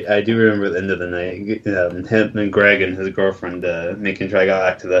night. I do remember the end of the night. Him and Greg and his girlfriend making sure I got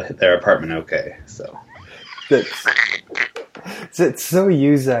back to their apartment okay. So it's so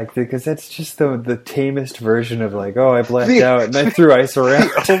you, Zach, because that's just the tamest version of like, oh, I blacked out and I threw ice around.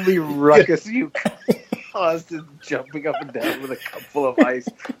 The only ruckus you caused is jumping up and down with a cup full of ice.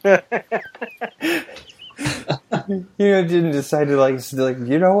 Didn't decide to like,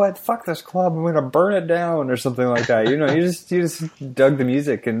 you know what? Fuck this club. I'm gonna burn it down or something like that. You just dug the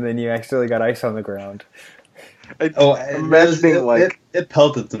music and then you accidentally got ice on the ground. Imagining it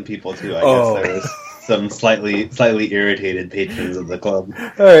pelted some people too. I guess there was. some slightly irritated patrons of the club.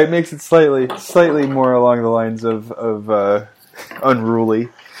 All right, makes it slightly more along the lines of unruly.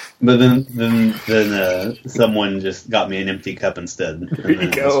 But then someone just got me an empty cup instead. There you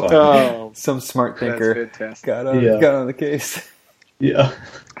go. Oh, Some smart thinker that's fantastic. got on the case. Yeah.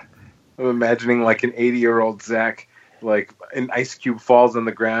 I'm imagining like an 80-year-old Zach, like an ice cube falls on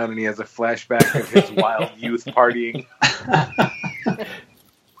the ground and he has a flashback of his wild youth partying.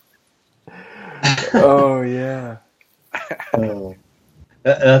 Oh yeah. Oh.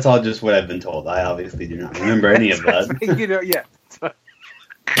 That's all just what I've been told. I obviously do not remember any of that. Yeah.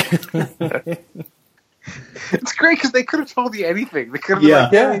 It's great because they could have told you anything. They could have been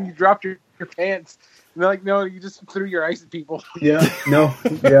like, yeah, and you dropped your pants. And they're like, no, you just threw your ice at people. Yeah, no,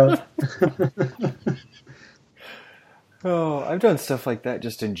 yeah. Oh, I've done stuff like that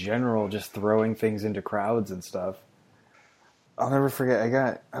just in general, just throwing things into crowds and stuff. I'll never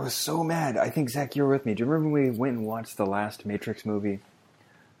forget, I was so mad. I think, Zach, you were with me. Do you remember when we went and watched the last Matrix movie?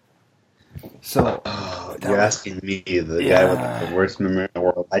 So, you're asking me, the guy with the worst memory in the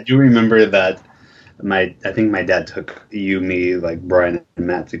world. I do remember that I think my dad took me, like Brian and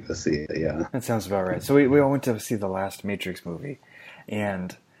Matt to go see it, yeah. That sounds about right. So we all went to see the last Matrix movie.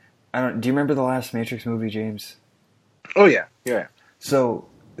 And, do you remember the last Matrix movie, James? Oh, yeah. Yeah. So,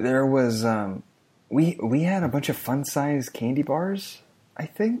 there was, we had a bunch of fun-sized candy bars, I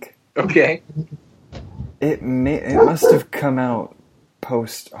think. Okay. It must have come out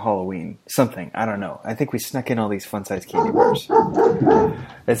post-Halloween. Something. I don't know. I think we snuck in all these fun-sized candy bars.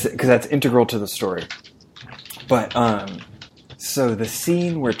 Because that's integral to the story. But, so the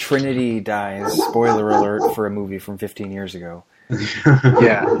scene where Trinity dies, spoiler alert for a movie from 15 years ago.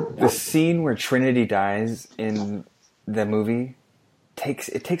 Yeah. The scene where Trinity dies in the movie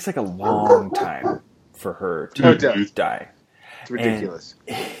takes like a long time for her to die. It's ridiculous.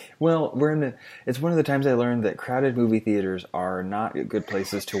 Well, it's one of the times I learned that crowded movie theaters are not good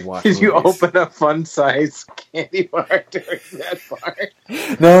places to watch Did movies. you open a fun-size candy bar during that part?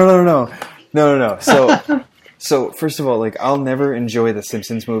 No. So first of all, like, I'll never enjoy the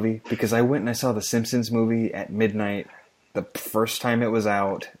Simpsons movie because I went and I saw the Simpsons movie at midnight the first time it was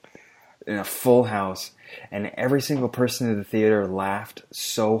out in a full house, and every single person in the theater laughed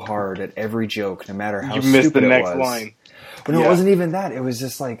so hard at every joke, no matter how stupid it was. You missed the next line. But no, it wasn't even that. It was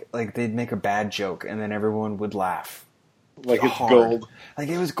just like they'd make a bad joke, and then everyone would laugh. Like it's gold. Like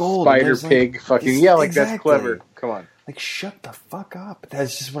it was gold. Spider Pig, like, fucking exactly. That's clever. Come on. Like, shut the fuck up.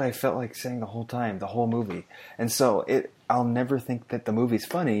 That's just what I felt like saying the whole time, the whole movie. And so I'll never think that the movie's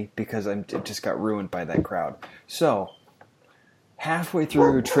funny because it just got ruined by that crowd. So, halfway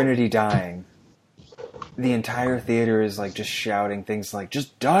through Trinity dying, the entire theater is like just shouting things like,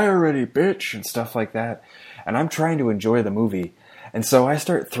 just die already, bitch, and stuff like that. And I'm trying to enjoy the movie. And so I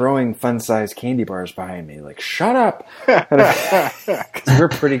start throwing fun-sized candy bars behind me, like, shut up! Because we're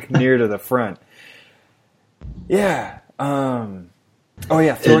pretty near to the front. Yeah.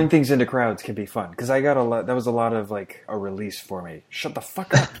 Throwing things into crowds can be fun. Because I got that was a lot of, like, a release for me. Shut the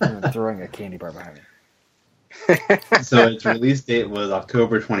fuck up! And then throwing a candy bar behind me. So its release date was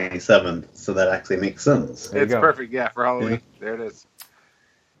October 27th, so that actually makes sense. It's perfect, yeah, for Halloween. Yeah. There it is.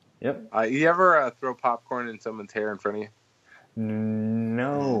 Yep. You ever throw popcorn in someone's hair in front of you?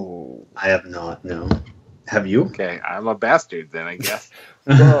 No. I have not, no. Have you? Okay, I'm a bastard then, I guess.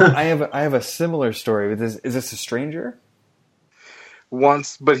 Well, I have a similar story. Is this a stranger?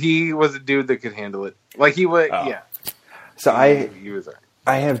 Once, but he was a dude that could handle it. Like, he would, yeah. So he was there.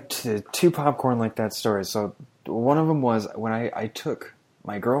 I have two popcorn like that stories. So one of them was when I took,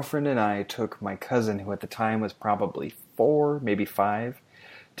 my girlfriend and I took my cousin, who at the time was probably 4, maybe 5,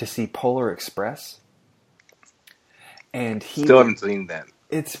 to see Polar Express. And he still haven't seen that.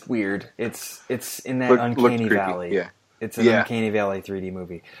 It's weird. It's in that Uncanny Valley. Yeah. It's an Uncanny Valley 3D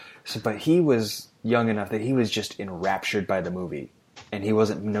movie. So, but he was young enough that he was just enraptured by the movie, and he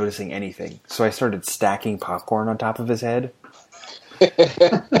wasn't noticing anything. So I started stacking popcorn on top of his head.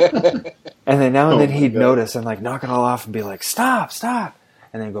 And then now and then he'd notice and like knock it all off and be like, stop,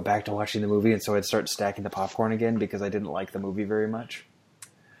 and then go back to watching the movie. And so I'd start stacking the popcorn again because I didn't like the movie very much.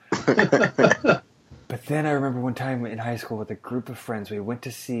 But then I remember one time in high school with a group of friends, we went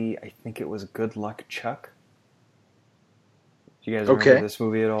to see, I think it was Good Luck Chuck. Do you guys remember this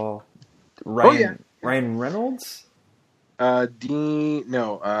movie at all? Ryan Reynolds? What's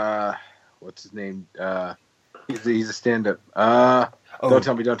his name? He's a stand-up. Don't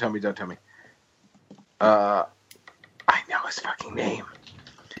tell me. I know his fucking name.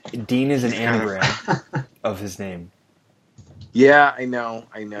 Dean is an anagram of his name. Yeah, I know.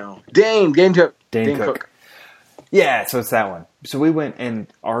 Dane Cook. Yeah, so it's that one. So we went, and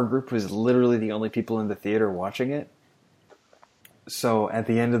our group was literally the only people in the theater watching it. So at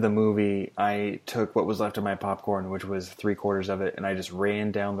the end of the movie, I took what was left of my popcorn, which was 3/4 of it, and I just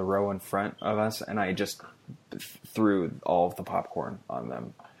ran down the row in front of us, and I just threw all of the popcorn on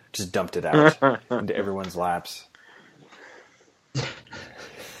them. Just dumped it out into everyone's laps.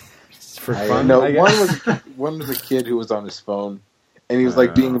 For fun, No, I guess. one was a kid who was on his phone, and he was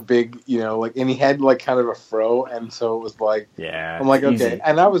like being a big, and he had like kind of a fro, and so it was like, Yeah, I'm like, okay, easy.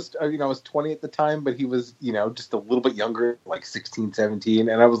 and I was, I was 20 at the time, but he was, just a little bit younger, like 16, 17,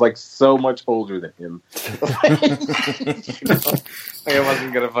 and I was like so much older than him. I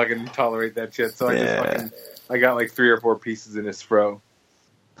wasn't gonna fucking tolerate that shit, so I got like 3 or 4 pieces in his fro.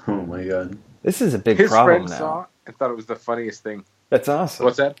 Oh my god. This is a big His problem friend now. saw and thought it was the funniest thing. That's awesome.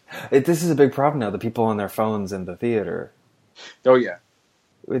 What's that? This is a big problem now. The people on their phones in the theater. Oh yeah.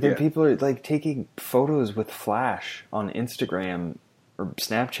 Then people are like taking photos with flash on Instagram or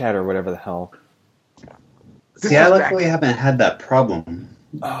Snapchat or whatever the hell. See, I luckily haven't had that problem.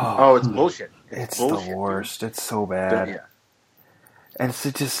 Oh, it's bullshit. It's bullshit, the worst. It's so dude. bad. Yeah. And it's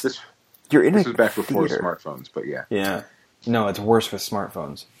just This, you're in this a was back before theater. smartphones, but yeah. Yeah. No, it's worse with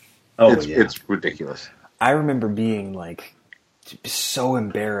smartphones. Oh, It's ridiculous. I remember being like so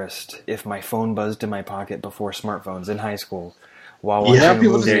embarrassed if my phone buzzed in my pocket before smartphones in high school while watching Yeah, a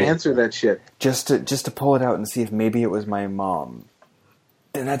people just movie, answer that shit. just to pull it out and see if maybe it was my mom.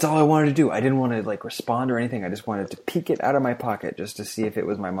 And that's all I wanted to do. I didn't want to like respond or anything. I just wanted to peek it out of my pocket just to see if it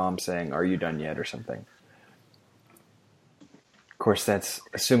was my mom saying, "Are you done yet?" or something. Of course, that's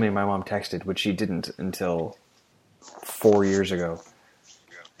assuming my mom texted, which she didn't until 4 years ago.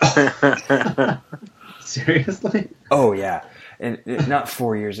 Seriously? Oh yeah, and not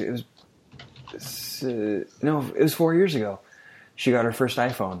 4 years. It was 4 years ago. She got her first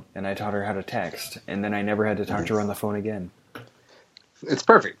iPhone, and I taught her how to text, and then I never had to talk to her on the phone again. It's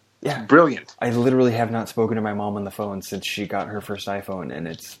perfect. Yeah, Brilliant. I literally have not spoken to my mom on the phone since she got her first iPhone, and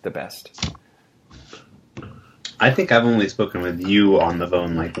it's the best. I think I've only spoken with you on the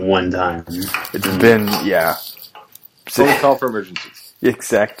phone like one time. It's been Phone call for emergencies.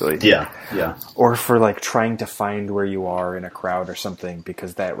 Exactly. Yeah. Or for like trying to find where you are in a crowd or something,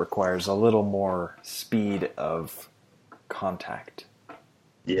 because that requires a little more speed of contact.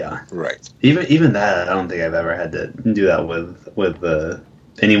 Yeah. Right. Even that, I don't think I've ever had to do that with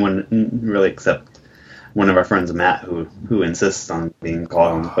anyone really, except one of our friends, Matt, who insists on being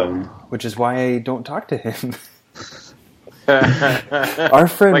called on the phone. Which is why I don't talk to him. Our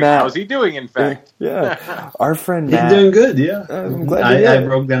friend like, Matt. how's he doing, in fact? Yeah. Our friend He's Matt. doing good, yeah. I'm glad to hear I it.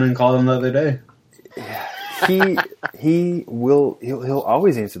 broke down and called him the other day. He'll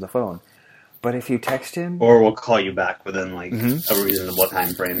always answer the phone. But if you text him, Or we'll call you back within like a reasonable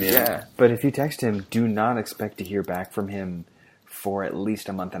time frame. Yeah. But if you text him, do not expect to hear back from him for at least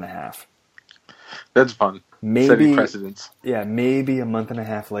a month and a half. That's fun. Maybe Setting precedents. Yeah, maybe a month and a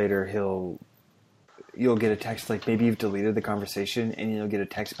half later you'll get a text like maybe you've deleted the conversation, and you'll get a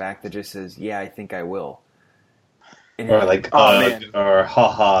text back that just says, "Yeah, I think I will." And Or like man. or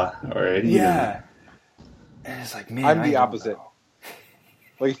haha or yeah. And it's like, man, I'm I the don't opposite. know.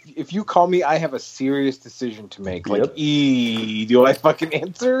 Like, if you call me, I have a serious decision to make. Like, Yep. Do I fucking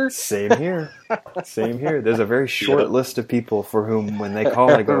answer? Same here. Same here. There's a very short list of people for whom, when they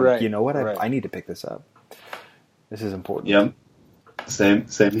call, I go, Right, you know what? right. I need to pick this up. This is important. Yep. Same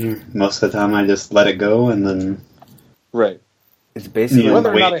here. Most of the time I just let it go and then Right. It's basically Yeah.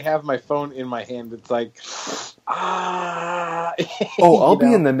 Whether or not I Wait. have my phone in my hand, it's like, I'll you be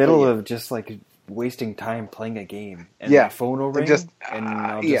know? in the middle Yeah. of just like wasting time playing a game, and Yeah. my phone will ring, just, and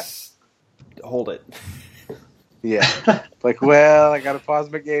I'll yeah. just hold it. Yeah. Like, well, I gotta pause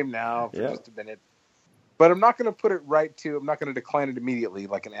my game now for Yeah. just a minute. But I'm not gonna put it right to, I'm not gonna decline it immediately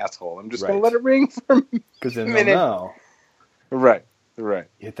like an asshole. I'm just gonna Right. let it ring for a Because then they'll minute. know. Right. You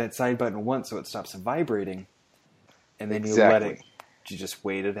hit that side button once so it stops vibrating, and then you Exactly. let it. You just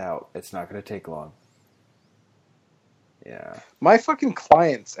wait it out. It's not going to take long. Yeah. My fucking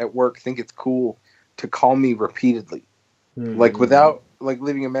clients at work think it's cool to call me repeatedly. Like, without, like,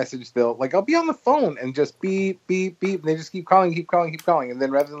 leaving a message, they'll, like, I'll be on the phone and just beep, beep, beep, and they just keep calling. And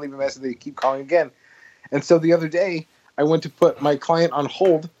then rather than leave a message, they keep calling again. And so the other day, I went to put my client on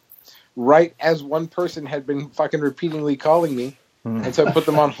hold right as one person had been fucking repeatedly calling me. And so I put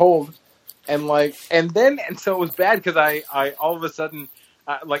them on hold. And, like, and so it was bad because I all of a sudden,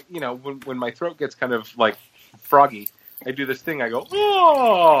 like, you know, when my throat gets kind of, like, froggy, I do this thing. I go,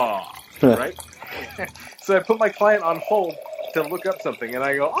 oh, right? So I put my client on hold to look up something, and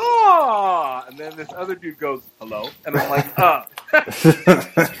I go, ah! And then this other dude goes, hello? And I'm like, ah.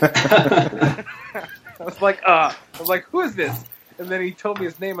 I was I was like, who is this? And then he told me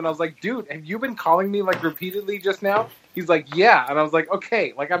his name, and I was like, dude, have you been calling me like repeatedly just now? He's like, yeah. And I was like,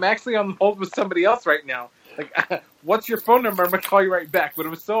 okay, like I'm actually on hold with somebody else right now. Like, what's your phone number? I'm going to call you right back. But it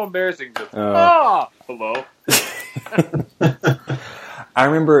was so embarrassing. Just, hello. I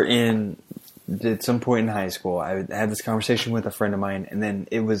remember at some point in high school, I had this conversation with a friend of mine, and then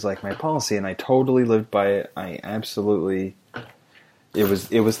it was like my policy, and I totally lived by it. I absolutely, it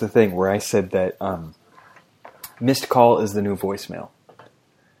was the thing where I said that missed call is the new voicemail.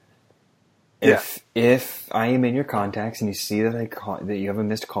 If I am in your contacts and you see that that you have a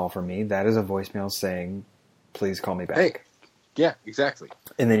missed call from me, that is a voicemail saying, "Please call me back." Hey, yeah, exactly.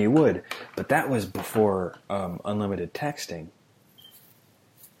 And then you would, but that was before unlimited texting.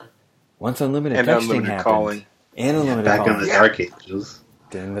 Once unlimited texting happened, calling, and unlimited back calling, in the dark ages.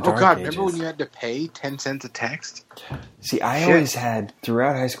 Remember when you had to pay 10 cents a text? See, I always had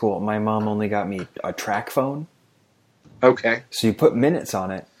throughout high school. My mom only got me a track phone. Okay. So you put minutes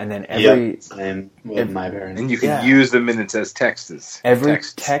on it, and then same with my parents. And you can use the minutes as texts. Every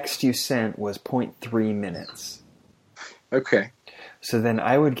text you sent was 0.3 minutes. Okay. So then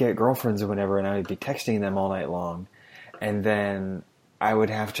I would get girlfriends or whatever, and I would be texting them all night long. And then I would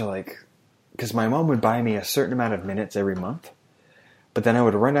have to because my mom would buy me a certain amount of minutes every month. But then I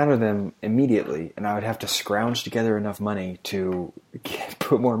would run out of them immediately, and I would have to scrounge together enough money to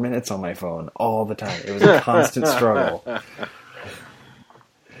put more minutes on my phone all the time. It was a constant struggle.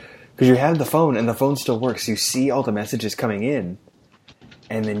 Because you have the phone, and the phone still works. You see all the messages coming in,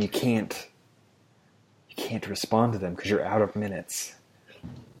 and then you can't respond to them because you're out of minutes.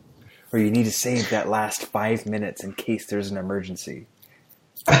 Or you need to save that last 5 minutes in case there's an emergency.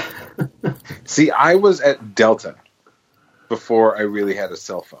 See, I was at Delta before I really had a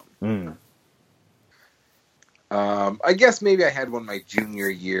cell phone. I guess maybe I had one my junior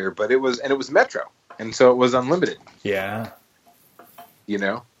year, but it was Metro, and so it was unlimited. Yeah.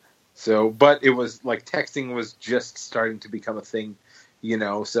 So, but it was like texting was just starting to become a thing,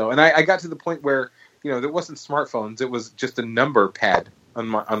 so, and I got to the point where, there wasn't smartphones. It was just a number pad on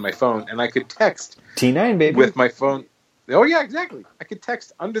my phone, and I could text T9, baby. with my phone. Oh yeah, exactly. I could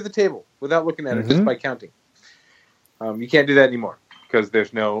text under the table without looking at it, just by counting. You can't do that anymore because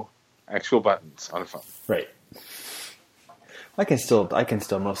there's no actual buttons on a phone. Right. I can still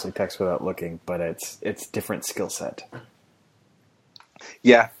mostly text without looking, but it's different skill set.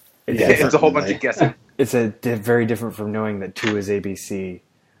 Yeah, it's a whole bunch of guessing. It's very different from knowing that 2 is ABC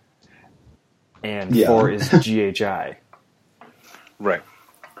and 4 is GHI. Right.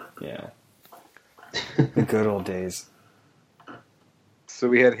 Yeah. The good old days. So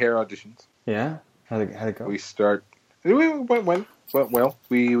we had hair auditions. Yeah? How'd it go? We went well.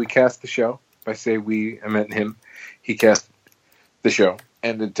 We cast the show. If I say we, I meant him. He cast the show.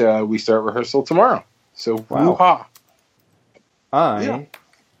 And we start rehearsal tomorrow. So, woo-ha. Can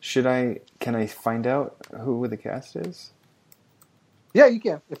I find out who the cast is? Yeah, you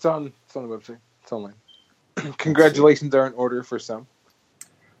can. It's on the website. It's online. Congratulations are in order for some.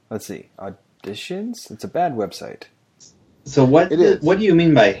 Let's see. Auditions? It's a bad website. So what do you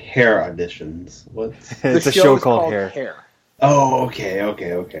mean by hair auditions? It's a show called Hair. Oh, okay.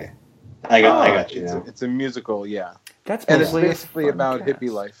 I got you now. It's a musical, yeah. That's and it's basically about cast.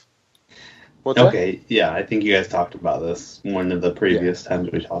 hippie life. Yeah, I think you guys talked about this one of the previous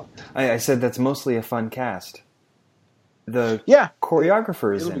times we talked. I said that's mostly a fun cast. The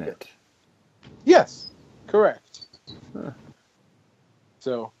choreographer is in it. Yes, correct. Huh.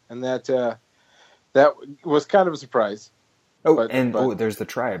 So, and that was kind of a surprise. There's the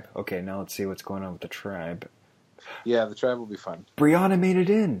tribe. Okay, now let's see what's going on with the tribe. Yeah, the tribe will be fun. Brianna made it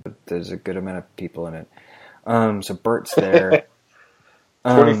in. There's a good amount of people in it. So Bert's there.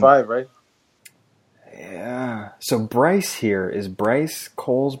 25, right? Yeah. So Bryce here. Is Bryce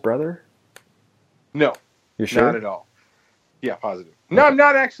Cole's brother? No. You're sure? Not at all. Yeah, positive. No, I'm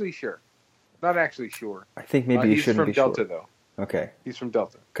not actually sure. Not actually sure. I think maybe you shouldn't be sure. He's from Delta, though. Okay. He's from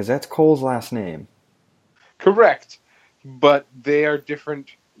Delta. Because that's Cole's last name. Correct. But they are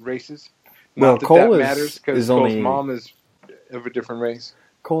different races. Well, Cole matters because Cole's mom is of a different race.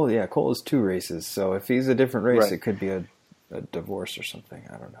 Cole is 2 races. So if he's a different race, it could be a divorce or something.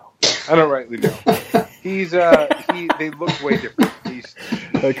 I don't know. I don't rightly know. He's they look way different. He's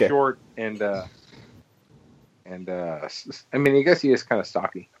short and I mean, I guess he is kind of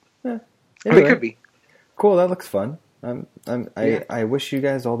stocky. Yeah. Anyway. He could be. Cool. That looks fun. I wish you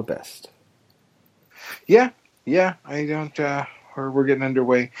guys all the best. Yeah. I don't. We're getting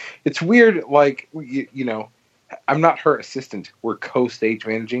underway. It's weird. Like I'm not her assistant. We're co-stage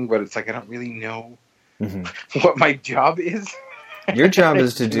managing, but it's like I don't really know what my job is. Your job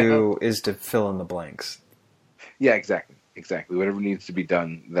is to fill in the blanks. Yeah, exactly. Whatever needs to be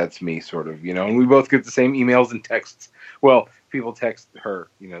done, that's me, sort of, And we both get the same emails and texts. Well, people text her,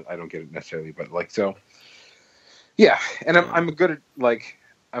 I don't get it necessarily, but so. Yeah, and I'm a good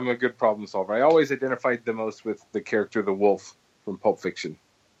I'm a good problem solver. I always identified the most with the character the wolf from Pulp Fiction.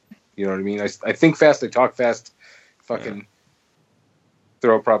 You know what I mean? I think fast, I talk fast. Fucking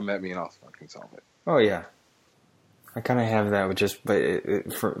throw a problem at me and I'll fucking solve it. Oh yeah. I kind of have that with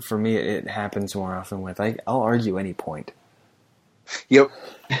but for me, it happens more often with, I'll argue any point. Yep.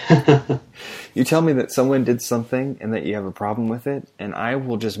 You tell me that someone did something and that you have a problem with it, and I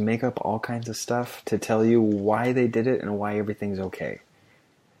will just make up all kinds of stuff to tell you why they did it and why everything's okay.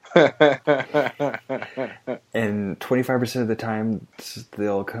 And 25% of the time,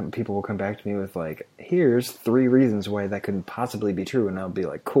 people will come back to me with here's 3 reasons why that couldn't possibly be true, and I'll be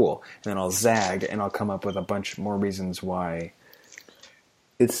like, cool. And then I'll zag, and I'll come up with a bunch more reasons why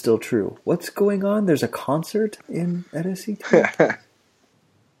it's still true. What's going on? There's a concert at SCT?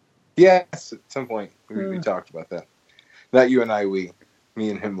 Yes, at some point we talked about that. Not you and I, we. Me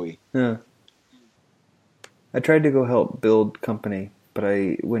and him, we. Yeah. I tried to go help build company, but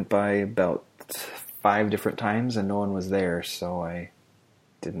I went by about 5 different times and no one was there, so I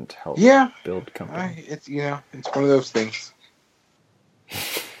didn't help build company. It's it's one of those things.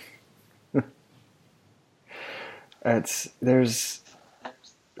 There's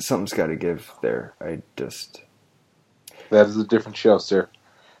something's got to give there. That is a different show, sir.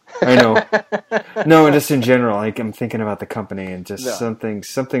 I know. No, just in general, I'm thinking about the company and just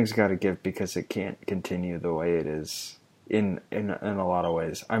something's got to give because it can't continue the way it is in a lot of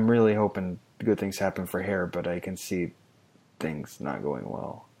ways. I'm really hoping good things happen for hair, but I can see things not going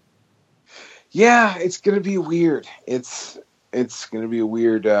well. Yeah, it's gonna be weird. It's gonna be a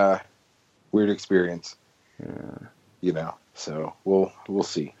weird experience. Yeah. So we'll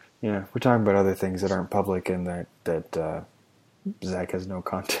see. Yeah, we're talking about other things that aren't public and that Zach has no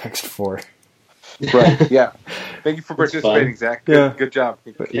context for. Right. Yeah. Thank you for participating, Zach. Good job.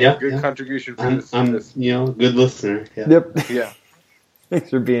 Good contribution for this. Good listener. Yeah. Yep. Yeah. Thanks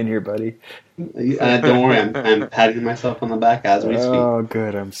for being here, buddy. Don't worry, I'm patting myself on the back as we speak. Oh,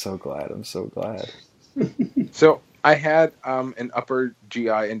 good. I'm so glad. So I had an upper GI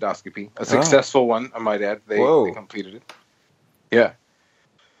endoscopy, a successful one, I might add. They completed it. Yeah.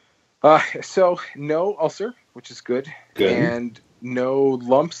 So no ulcer, which is good, and no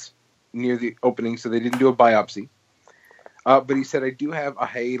lumps near the opening, so they didn't do a biopsy. But he said I do have a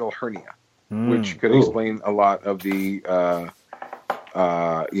hiatal hernia, which could explain a lot of the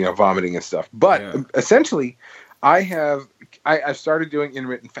vomiting and stuff. But essentially, I've started doing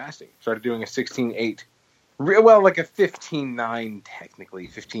intermittent fasting. Started doing a 16-8. Well, like a 15-9 technically,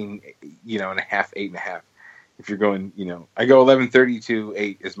 15, and a half, 8.5. If you're going, I go 11:30 to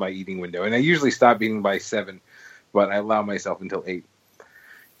 8 is my eating window, and I usually stop eating by 7, but I allow myself until 8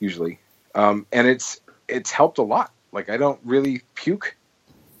 usually, and it's helped a lot. I don't really puke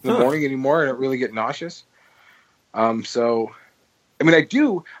in the morning anymore. I don't really get nauseous. So, I mean, I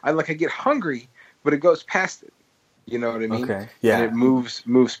do. I get hungry, but it goes past it. You know what I mean? Okay. Yeah. And it moves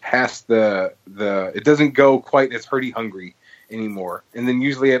past the. It doesn't go quite as hungry anymore. And then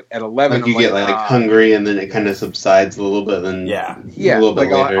usually at 11, you get hungry, and then it kind of subsides a little bit. Then a little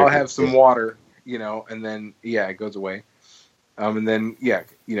bit later, I'll have some water, and then it goes away. And then I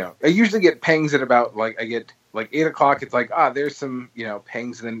usually get pangs at about I get 8 o'clock. It's there's some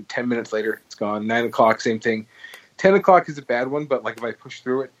pangs, and then 10 minutes later it's gone. 9 o'clock, same thing. 10 o'clock is a bad one, but if I push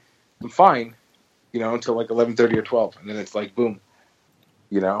through it, I'm fine. Until 11:30 or 12, and then it's boom.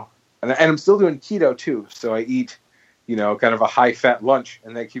 And I'm still doing keto too, so I eat. Kind of a high-fat lunch,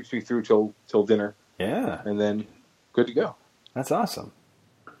 and that keeps me through till dinner. Yeah. And then good to go. That's awesome.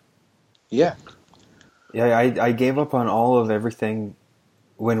 Yeah. Yeah, I gave up on all of everything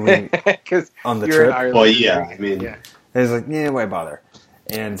when we on the trip. Well, yeah, I mean, I was why bother?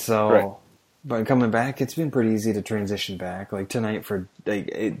 And so, but coming back, it's been pretty easy to transition back. Tonight for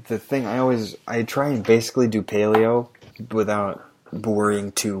the thing, I try and basically do paleo without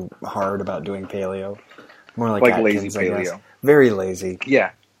worrying too hard about doing paleo. More like Atkins, lazy paleo. Very lazy.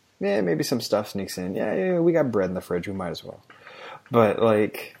 Yeah. Yeah, maybe some stuff sneaks in. Yeah, we got bread in the fridge. We might as well. But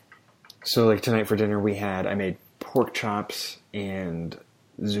so tonight for dinner I made pork chops and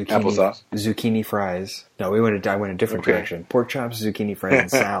zucchini fries. No, I went a different direction. Pork chops, zucchini fries,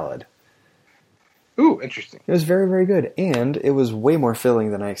 and salad. Ooh, interesting. It was very, very good, and it was way more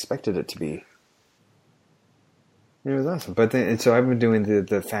filling than I expected it to be. It was awesome. But so I've been doing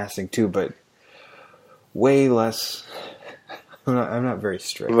the fasting too, but way less. I'm not very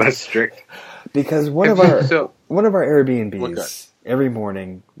strict. Less strict. Because one of our Airbnbs, every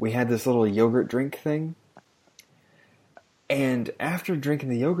morning we had this little yogurt drink thing, And after drinking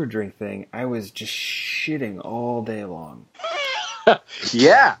the yogurt drink thing, I was just shitting all day long.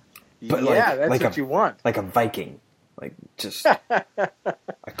 Yeah. But yeah, that's like what you want. Like a Viking. Like, just...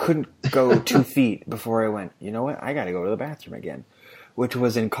 I couldn't go 2 feet before I went, you know what, I gotta go to the bathroom again. Which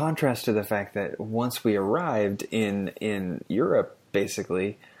was in contrast to the fact that once we arrived in Europe,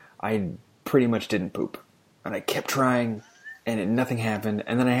 basically, I pretty much didn't poop. And I kept trying, and nothing happened.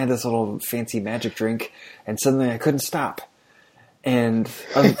 And then I had this little fancy magic drink, and suddenly I couldn't stop. And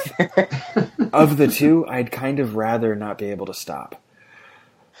of the two, I'd kind of rather not be able to stop.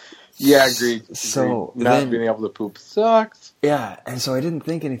 Yeah, agreed. So not being able to poop sucks. Yeah, and so I didn't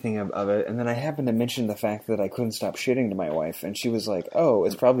think anything of it, and then I happened to mention the fact that I couldn't stop shitting to my wife, and she was like, "Oh,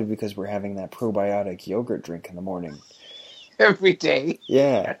 it's probably because we're having that probiotic yogurt drink in the morning." Every day.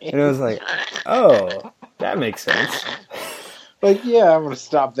 Yeah, and I was like, "Oh, that makes sense." Like, yeah, I'm going to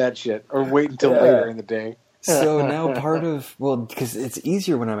stop that shit, or wait until later in the day. So now because it's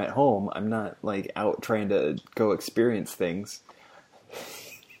easier when I'm at home, I'm not, like, out trying to go experience things.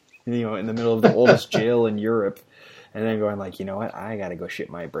 You know, in the middle of the oldest jail in Europe, and then going like, you know what, I gotta go shit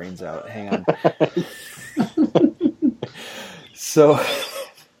my brains out. Hang on. So,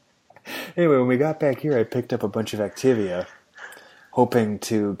 anyway, when we got back here, I picked up a bunch of Activia, hoping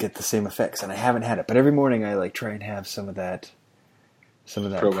to get the same effects, and I haven't had it. But every morning I like try and have some of that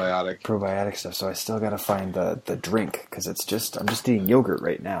probiotic stuff. So I still gotta find the drink, because I'm just eating yogurt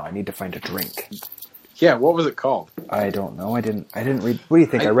right now. I need to find a drink. Yeah, what was it called? I don't know. I didn't read. What do you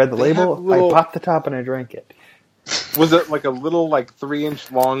think? I read the label. I popped the top and I drank it. Was it like a little, like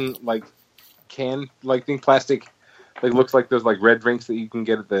 3-inch long, like can, like thing, plastic? Like looks like those like red drinks that you can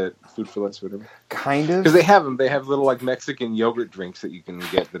get at the Food for Less, whatever. Kind of. Because they have them. They have little like Mexican yogurt drinks that you can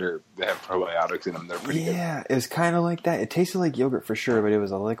get that have probiotics in them. They're pretty good. Yeah, it was kind of like that. It tasted like yogurt for sure, but it was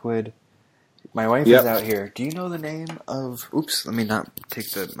a liquid. My wife is out here. Do you know the name of? Oops, let me not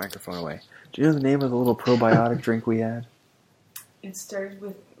take the microphone away. Do you know the name of the little probiotic drink we had? It started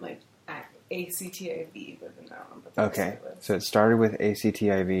with, like, ACTIV, but then I don't remember. Okay, so it started with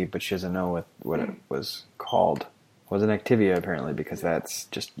ACTIV, but she doesn't know what it was called. It wasn't Activia, apparently, because that's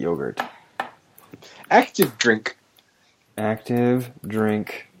just yogurt. Active drink. Active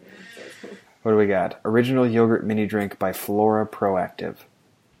drink. What do we got? Original yogurt mini drink by Flora Proactive.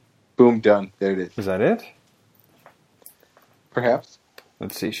 Boom, done. There it is. Is that it? Perhaps.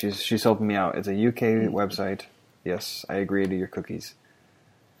 Let's see. She's helping me out. It's a UK website. Yes, I agree to your cookies.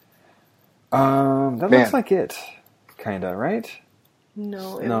 That looks like it, kinda, right?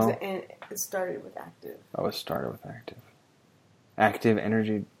 No, it started with Active. Oh, it started with Active. Active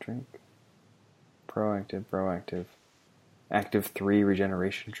energy drink. Proactive. Active 3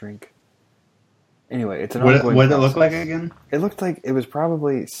 regeneration drink. Anyway, it's an ongoing What did it look like again? It looked like it was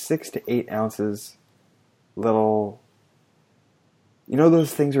probably 6 to 8 ounces. Little. You know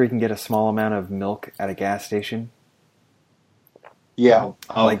those things where you can get a small amount of milk at a gas station? Yeah.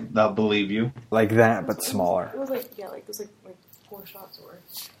 I'll believe you. Like that, but smaller. It was like, it was like 4 shots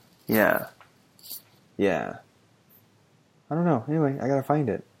worth. Yeah. I don't know. Anyway, I gotta find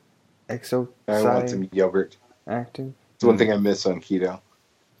it. I want some yogurt. Active. It's one thing I miss on keto.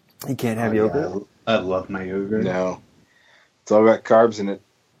 You can't have yogurt? Yeah, I love my yogurt. No. It's all got carbs in it.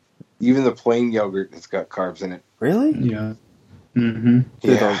 Even the plain yogurt has got carbs in it. Really? Yeah. Mm-hmm.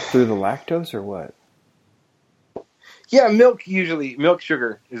 Through the lactose or what? Yeah, milk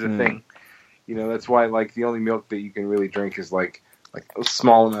sugar is a thing. You know, that's why like the only milk that you can really drink is like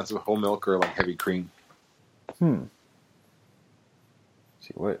small amounts of whole milk or like heavy cream. See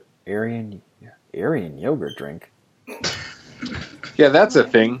what Aryan yogurt drink? Yeah, that's a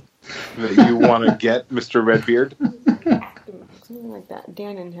thing that you want to get, Mr. Redbeard. Something like that.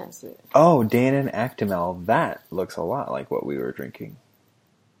 Dannon has it. Oh, Dannon Actimel. That looks a lot like what we were drinking.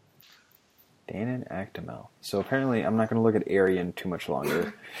 Dannon Actimel. So apparently I'm not going to look at Aryan too much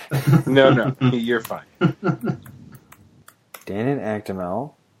longer. No, you're fine. Dannon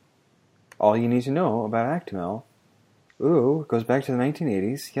Actimel. All you need to know about Actimel. Ooh, it goes back to the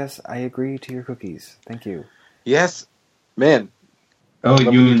 1980s. Yes, I agree to your cookies. Thank you. Yes, man. Oh,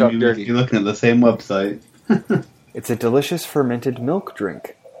 you're looking at the same website. It's a delicious fermented milk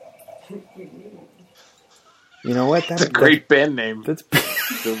drink. You know what? That's a great band name. That's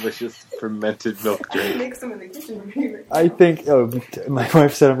delicious fermented milk drink. Make some in the kitchen for you. I think. Oh, my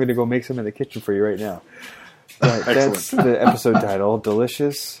wife said I'm going to go make some in the kitchen for you right now. That's the episode title: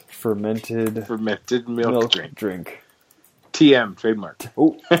 delicious fermented milk drink. TM trademark.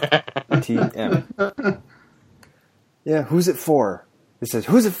 Oh, TM. Yeah, who's it for? It says,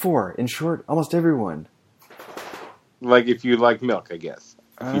 "Who's it for?" In short, almost everyone. Like if you like milk, I guess.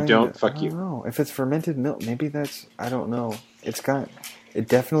 If you don't, fuck I you. don't know. If it's fermented milk, maybe that's, I don't know. It's got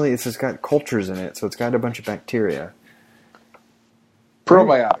cultures in it, so it's got a bunch of bacteria.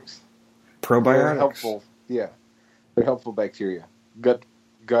 Probiotics. They're Probiotics. helpful. Yeah, they're helpful bacteria. Gut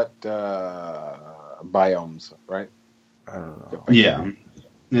biomes, right? I don't know. Yeah.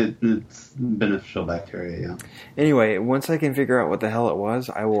 It's beneficial bacteria, yeah. Anyway, once I can figure out what the hell it was,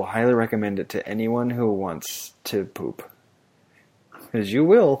 I will highly recommend it to anyone who wants to poop. Because you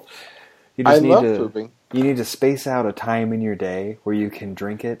will. You I just need love to, pooping. You need to space out a time in your day where you can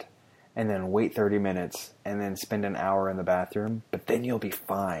drink it, and then wait 30 minutes, and then spend an hour in the bathroom, but then you'll be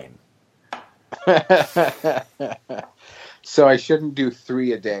fine. So I shouldn't do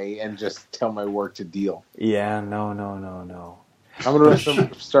 3 a day and just tell my work to deal. Yeah, no. I'm going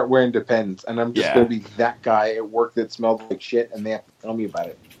to start wearing Depends, and I'm just Yeah. going to be that guy at work that smells like shit, and they have to tell me about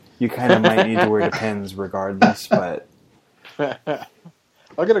it. You kind of might need to wear Depends regardless, but...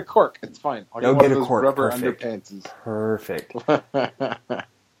 I'll get a cork. It's fine. I'll You'll get one get of a those cork. rubber Perfect. underpants. Perfect.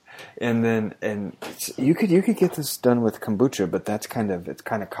 And you could get this done with kombucha, but it's kind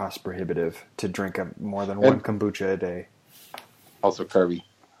of cost prohibitive to drink more than one kombucha a day. Also carby.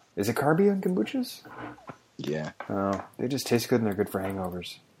 Is it carby on kombuchas? Yeah, Oh, they just taste good and they're good for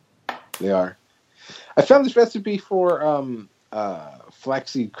hangovers. they are. I found this recipe for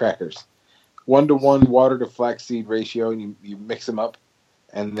flaxseed crackers. 1-to-1 water to flaxseed ratio, and you mix them up,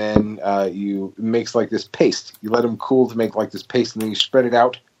 and then you mix like this paste. You let them cool to make like this paste, and then you spread it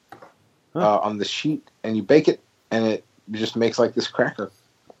out on the sheet, and you bake it, and it just makes like this cracker.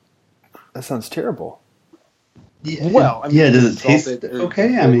 That sounds terrible. Yeah, Well, I mean, yeah, does it taste salted or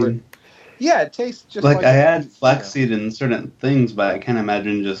okay? I flavored. mean, Yeah, it tastes just like I had add flaxseed in certain things, but I can't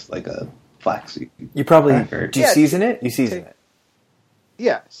imagine just like a flaxseed. You probably Cracker. do you Yeah, season it? You season it.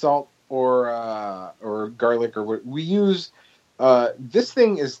 Yeah, salt or garlic or what we use. This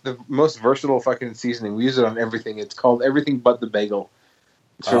thing is the most versatile fucking seasoning. We use it on everything. It's called everything but the bagel.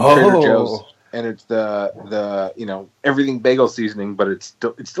 It's from Trader Joe's, and it's the everything bagel seasoning, but it's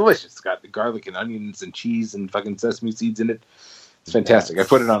delicious. It's got the garlic and onions and cheese and fucking sesame seeds in it. It's fantastic. I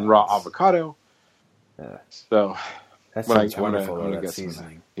put it on raw avocado. Yeah. So That when I sounds wonderful. when I That get some,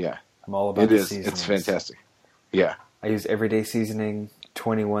 seasoning. yeah, I'm all about it the is. seasonings. It's fantastic. Yeah. I use everyday seasoning.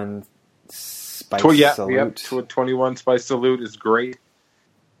 21 spice salute. 21 spice salute is great.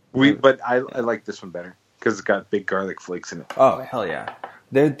 But I like this one better because it's got big garlic flakes in it. Oh hell yeah!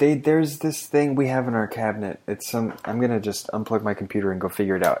 There's this thing we have in our cabinet. I'm gonna just unplug my computer and go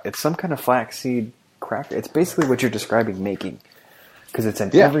figure it out. It's some kind of flaxseed cracker. It's basically what you're describing making, because it's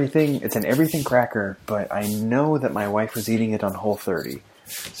an everything cracker. But I know that my wife was eating it on Whole30,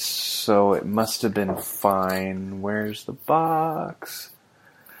 so it must have been fine. Where's the box?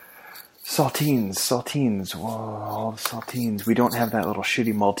 Saltines. Whoa, all the saltines. We don't have that little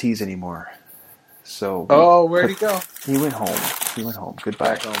shitty Maltese anymore. So. Where'd he go? He went home.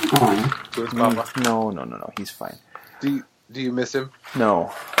 Goodbye. Back home. To his mama. No. He's fine. Do you miss him?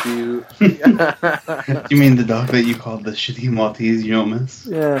 No. Do you? You mean the dog that you called the shitty Maltese you don't miss?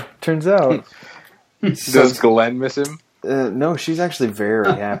 Yeah, turns out. Does Glenn miss him? No, she's actually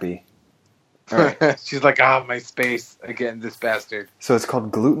very happy. All right. She's like, my space again, this bastard. So it's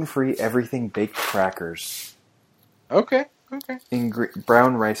called gluten-free everything baked crackers. Okay.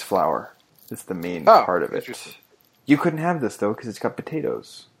 Brown rice flour is the main part of it. Interesting. You couldn't have this, though, because it's got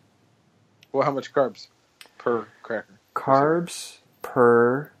potatoes. Well, how much carbs per cracker? Carbs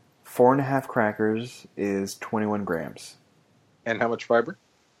per 4.5 crackers is 21 grams. And how much fiber?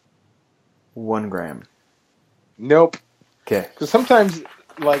 1 gram. Nope. Okay. Because sometimes,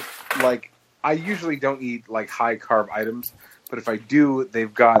 like I usually don't eat like high carb items, but if I do,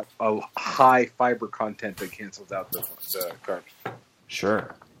 they've got a high fiber content that cancels out the carbs.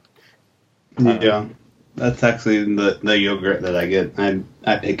 Sure. Yeah, that's actually the yogurt that I get.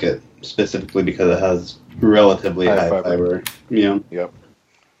 I pick it specifically because it has relatively high fiber. Yeah. Yep.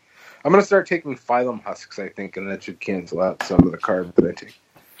 I'm gonna start taking phylum husks, I think, and that should cancel out some of the carbs that I take.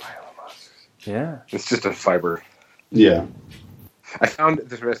 Phylum husks. Yeah. It's just a fiber. Yeah. I found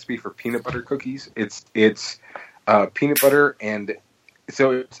this recipe for peanut butter cookies. It's peanut butter, and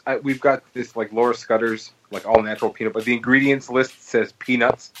so we've got this like Laura Scudder's like all natural peanut butter. The ingredients list says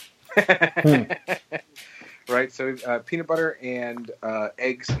peanuts, right? So peanut butter and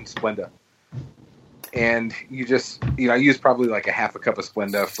eggs and Splenda, and you just I use probably like a half a cup of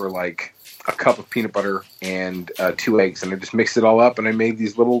Splenda for like a cup of peanut butter and 2 eggs, and I just mixed it all up, and I made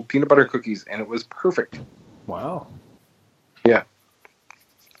these little peanut butter cookies, and it was perfect. Wow. Yeah.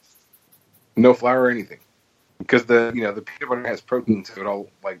 No flour or anything, because the peanut butter has protein, so it all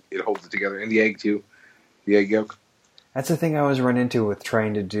it holds it together, and the egg too, the egg yolk. That's the thing I always run into with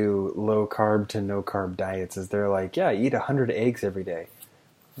trying to do low carb to no carb diets. Is they're like, yeah, eat 100 eggs every day.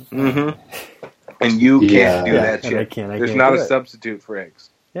 Mm-hmm. And you can't do that shit. I can't There's not do a it. substitute for eggs.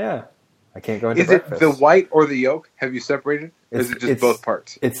 Yeah, I can't go into Is breakfast. it the white or the yolk? Have you separated? Or is it just both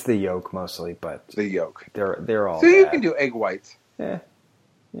parts? It's the yolk mostly, but The yolk. they're all. So you bad. can do egg whites. Yeah.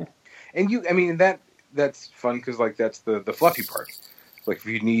 And that's fun because like that's the fluffy part. Like if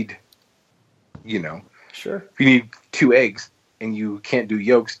you need, Sure. if you need 2 eggs and you can't do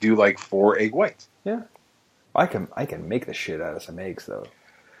yolks, do like 4 egg whites. Yeah. I can make the shit out of some eggs though.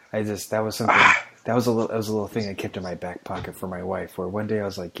 That was something that was a little thing I kept in my back pocket for my wife. Where one day I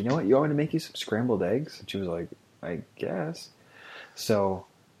was like, you know what, you want me to make you some scrambled eggs? And she was like, I guess. So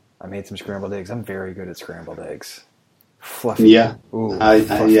I made some scrambled eggs. I'm very good at scrambled eggs. Fluffy. Yeah. Ooh,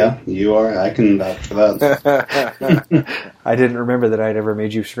 Yeah, you are. I can vouch for that. I didn't remember that I'd ever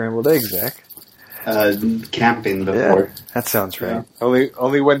made you scrambled eggs, Zach. Camping before. Yeah, that sounds right.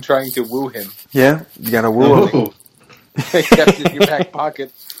 Only when trying to woo him. Yeah, you gotta woo him. Oh. Kept it in your back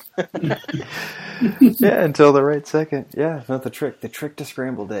pocket. Yeah, until the right second. Yeah, not the trick. The trick to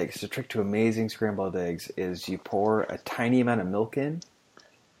scrambled eggs, the trick to amazing scrambled eggs is you pour a tiny amount of milk in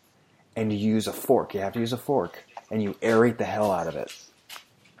and you use a fork. You have to use a fork and you aerate the hell out of it.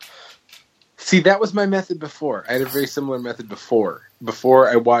 See, that was my method before. I had a very similar method before. Before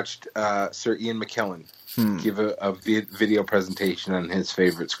I watched Sir Ian McKellen give a video presentation on his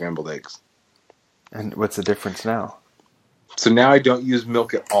favorite scrambled eggs. And what's the difference now? So now I don't use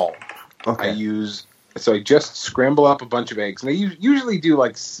milk at all. Okay. I just scramble up a bunch of eggs. And I usually do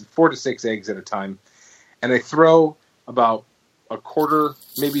like 4 to 6 eggs at a time. And I throw about a quarter,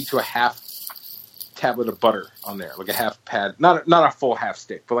 maybe to a half tablet of butter on there, like a half pad, not a full half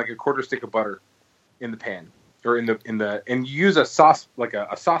stick, but like a quarter stick of butter in the pan or in the and you use a sauce, like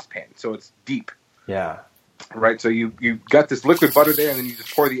a saucepan, so it's deep. Yeah. Right. So you got this liquid butter there, and then you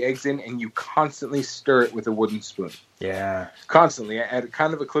just pour the eggs in, and you constantly stir it with a wooden spoon. Yeah. Constantly at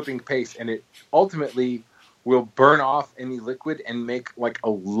kind of a clipping pace, and it ultimately will burn off any liquid and make like a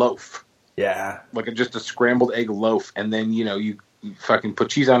loaf. Yeah. Like just a scrambled egg loaf, and then you fucking put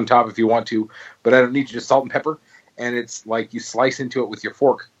cheese on top if you want to, but I don't need just salt and pepper. And it's like you slice into it with your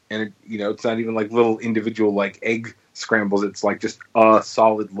fork, and it's not even like little individual like egg scrambles. It's like just a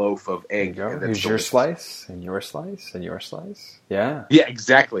solid loaf of egg. There you go. Here's your slice, and your slice, and your slice. Yeah. Yeah,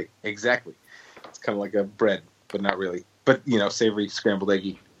 exactly. It's kind of like a bread, but not really. But savory scrambled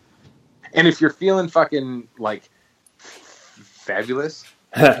eggy. And if you're feeling fucking like fabulous,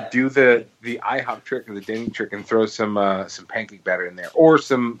 do the IHOP trick or the Denny trick and throw some pancake batter in there or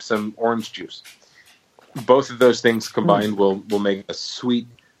some orange juice. Both of those things combined will make a sweet,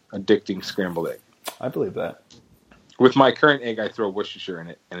 addicting scrambled egg. I believe that. With my current egg, I throw Worcestershire in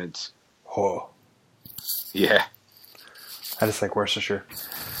it, and it's yeah, I just like Worcestershire.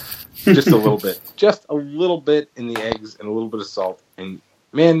 just a little bit in the eggs and a little bit of salt. And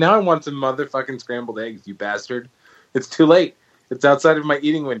man, now I want some motherfucking scrambled eggs, you bastard! It's too late. It's outside of my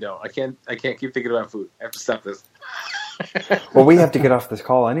eating window. I can't keep thinking about food. I have to stop this. Well, we have to get off this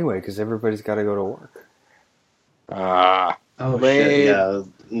call anyway because everybody's got to go to work. Oh, shit. Yeah, a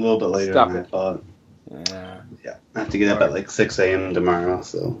little bit later than I thought. Yeah. I have to get up at like 6 a.m. tomorrow,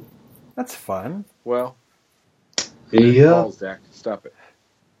 so. That's fun. Well, yeah. Zach, stop it.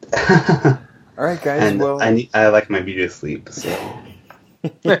 All right, guys. And well, I like my beauty sleep, so.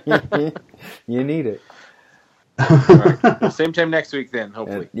 You need it. All right. Well, same time next week then,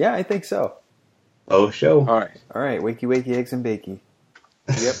 hopefully. Yeah, I think so. Oh, show. All right. All right. Wakey, wakey, eggs and bakey.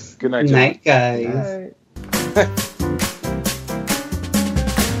 Yep. Good night, Night, guys. All right.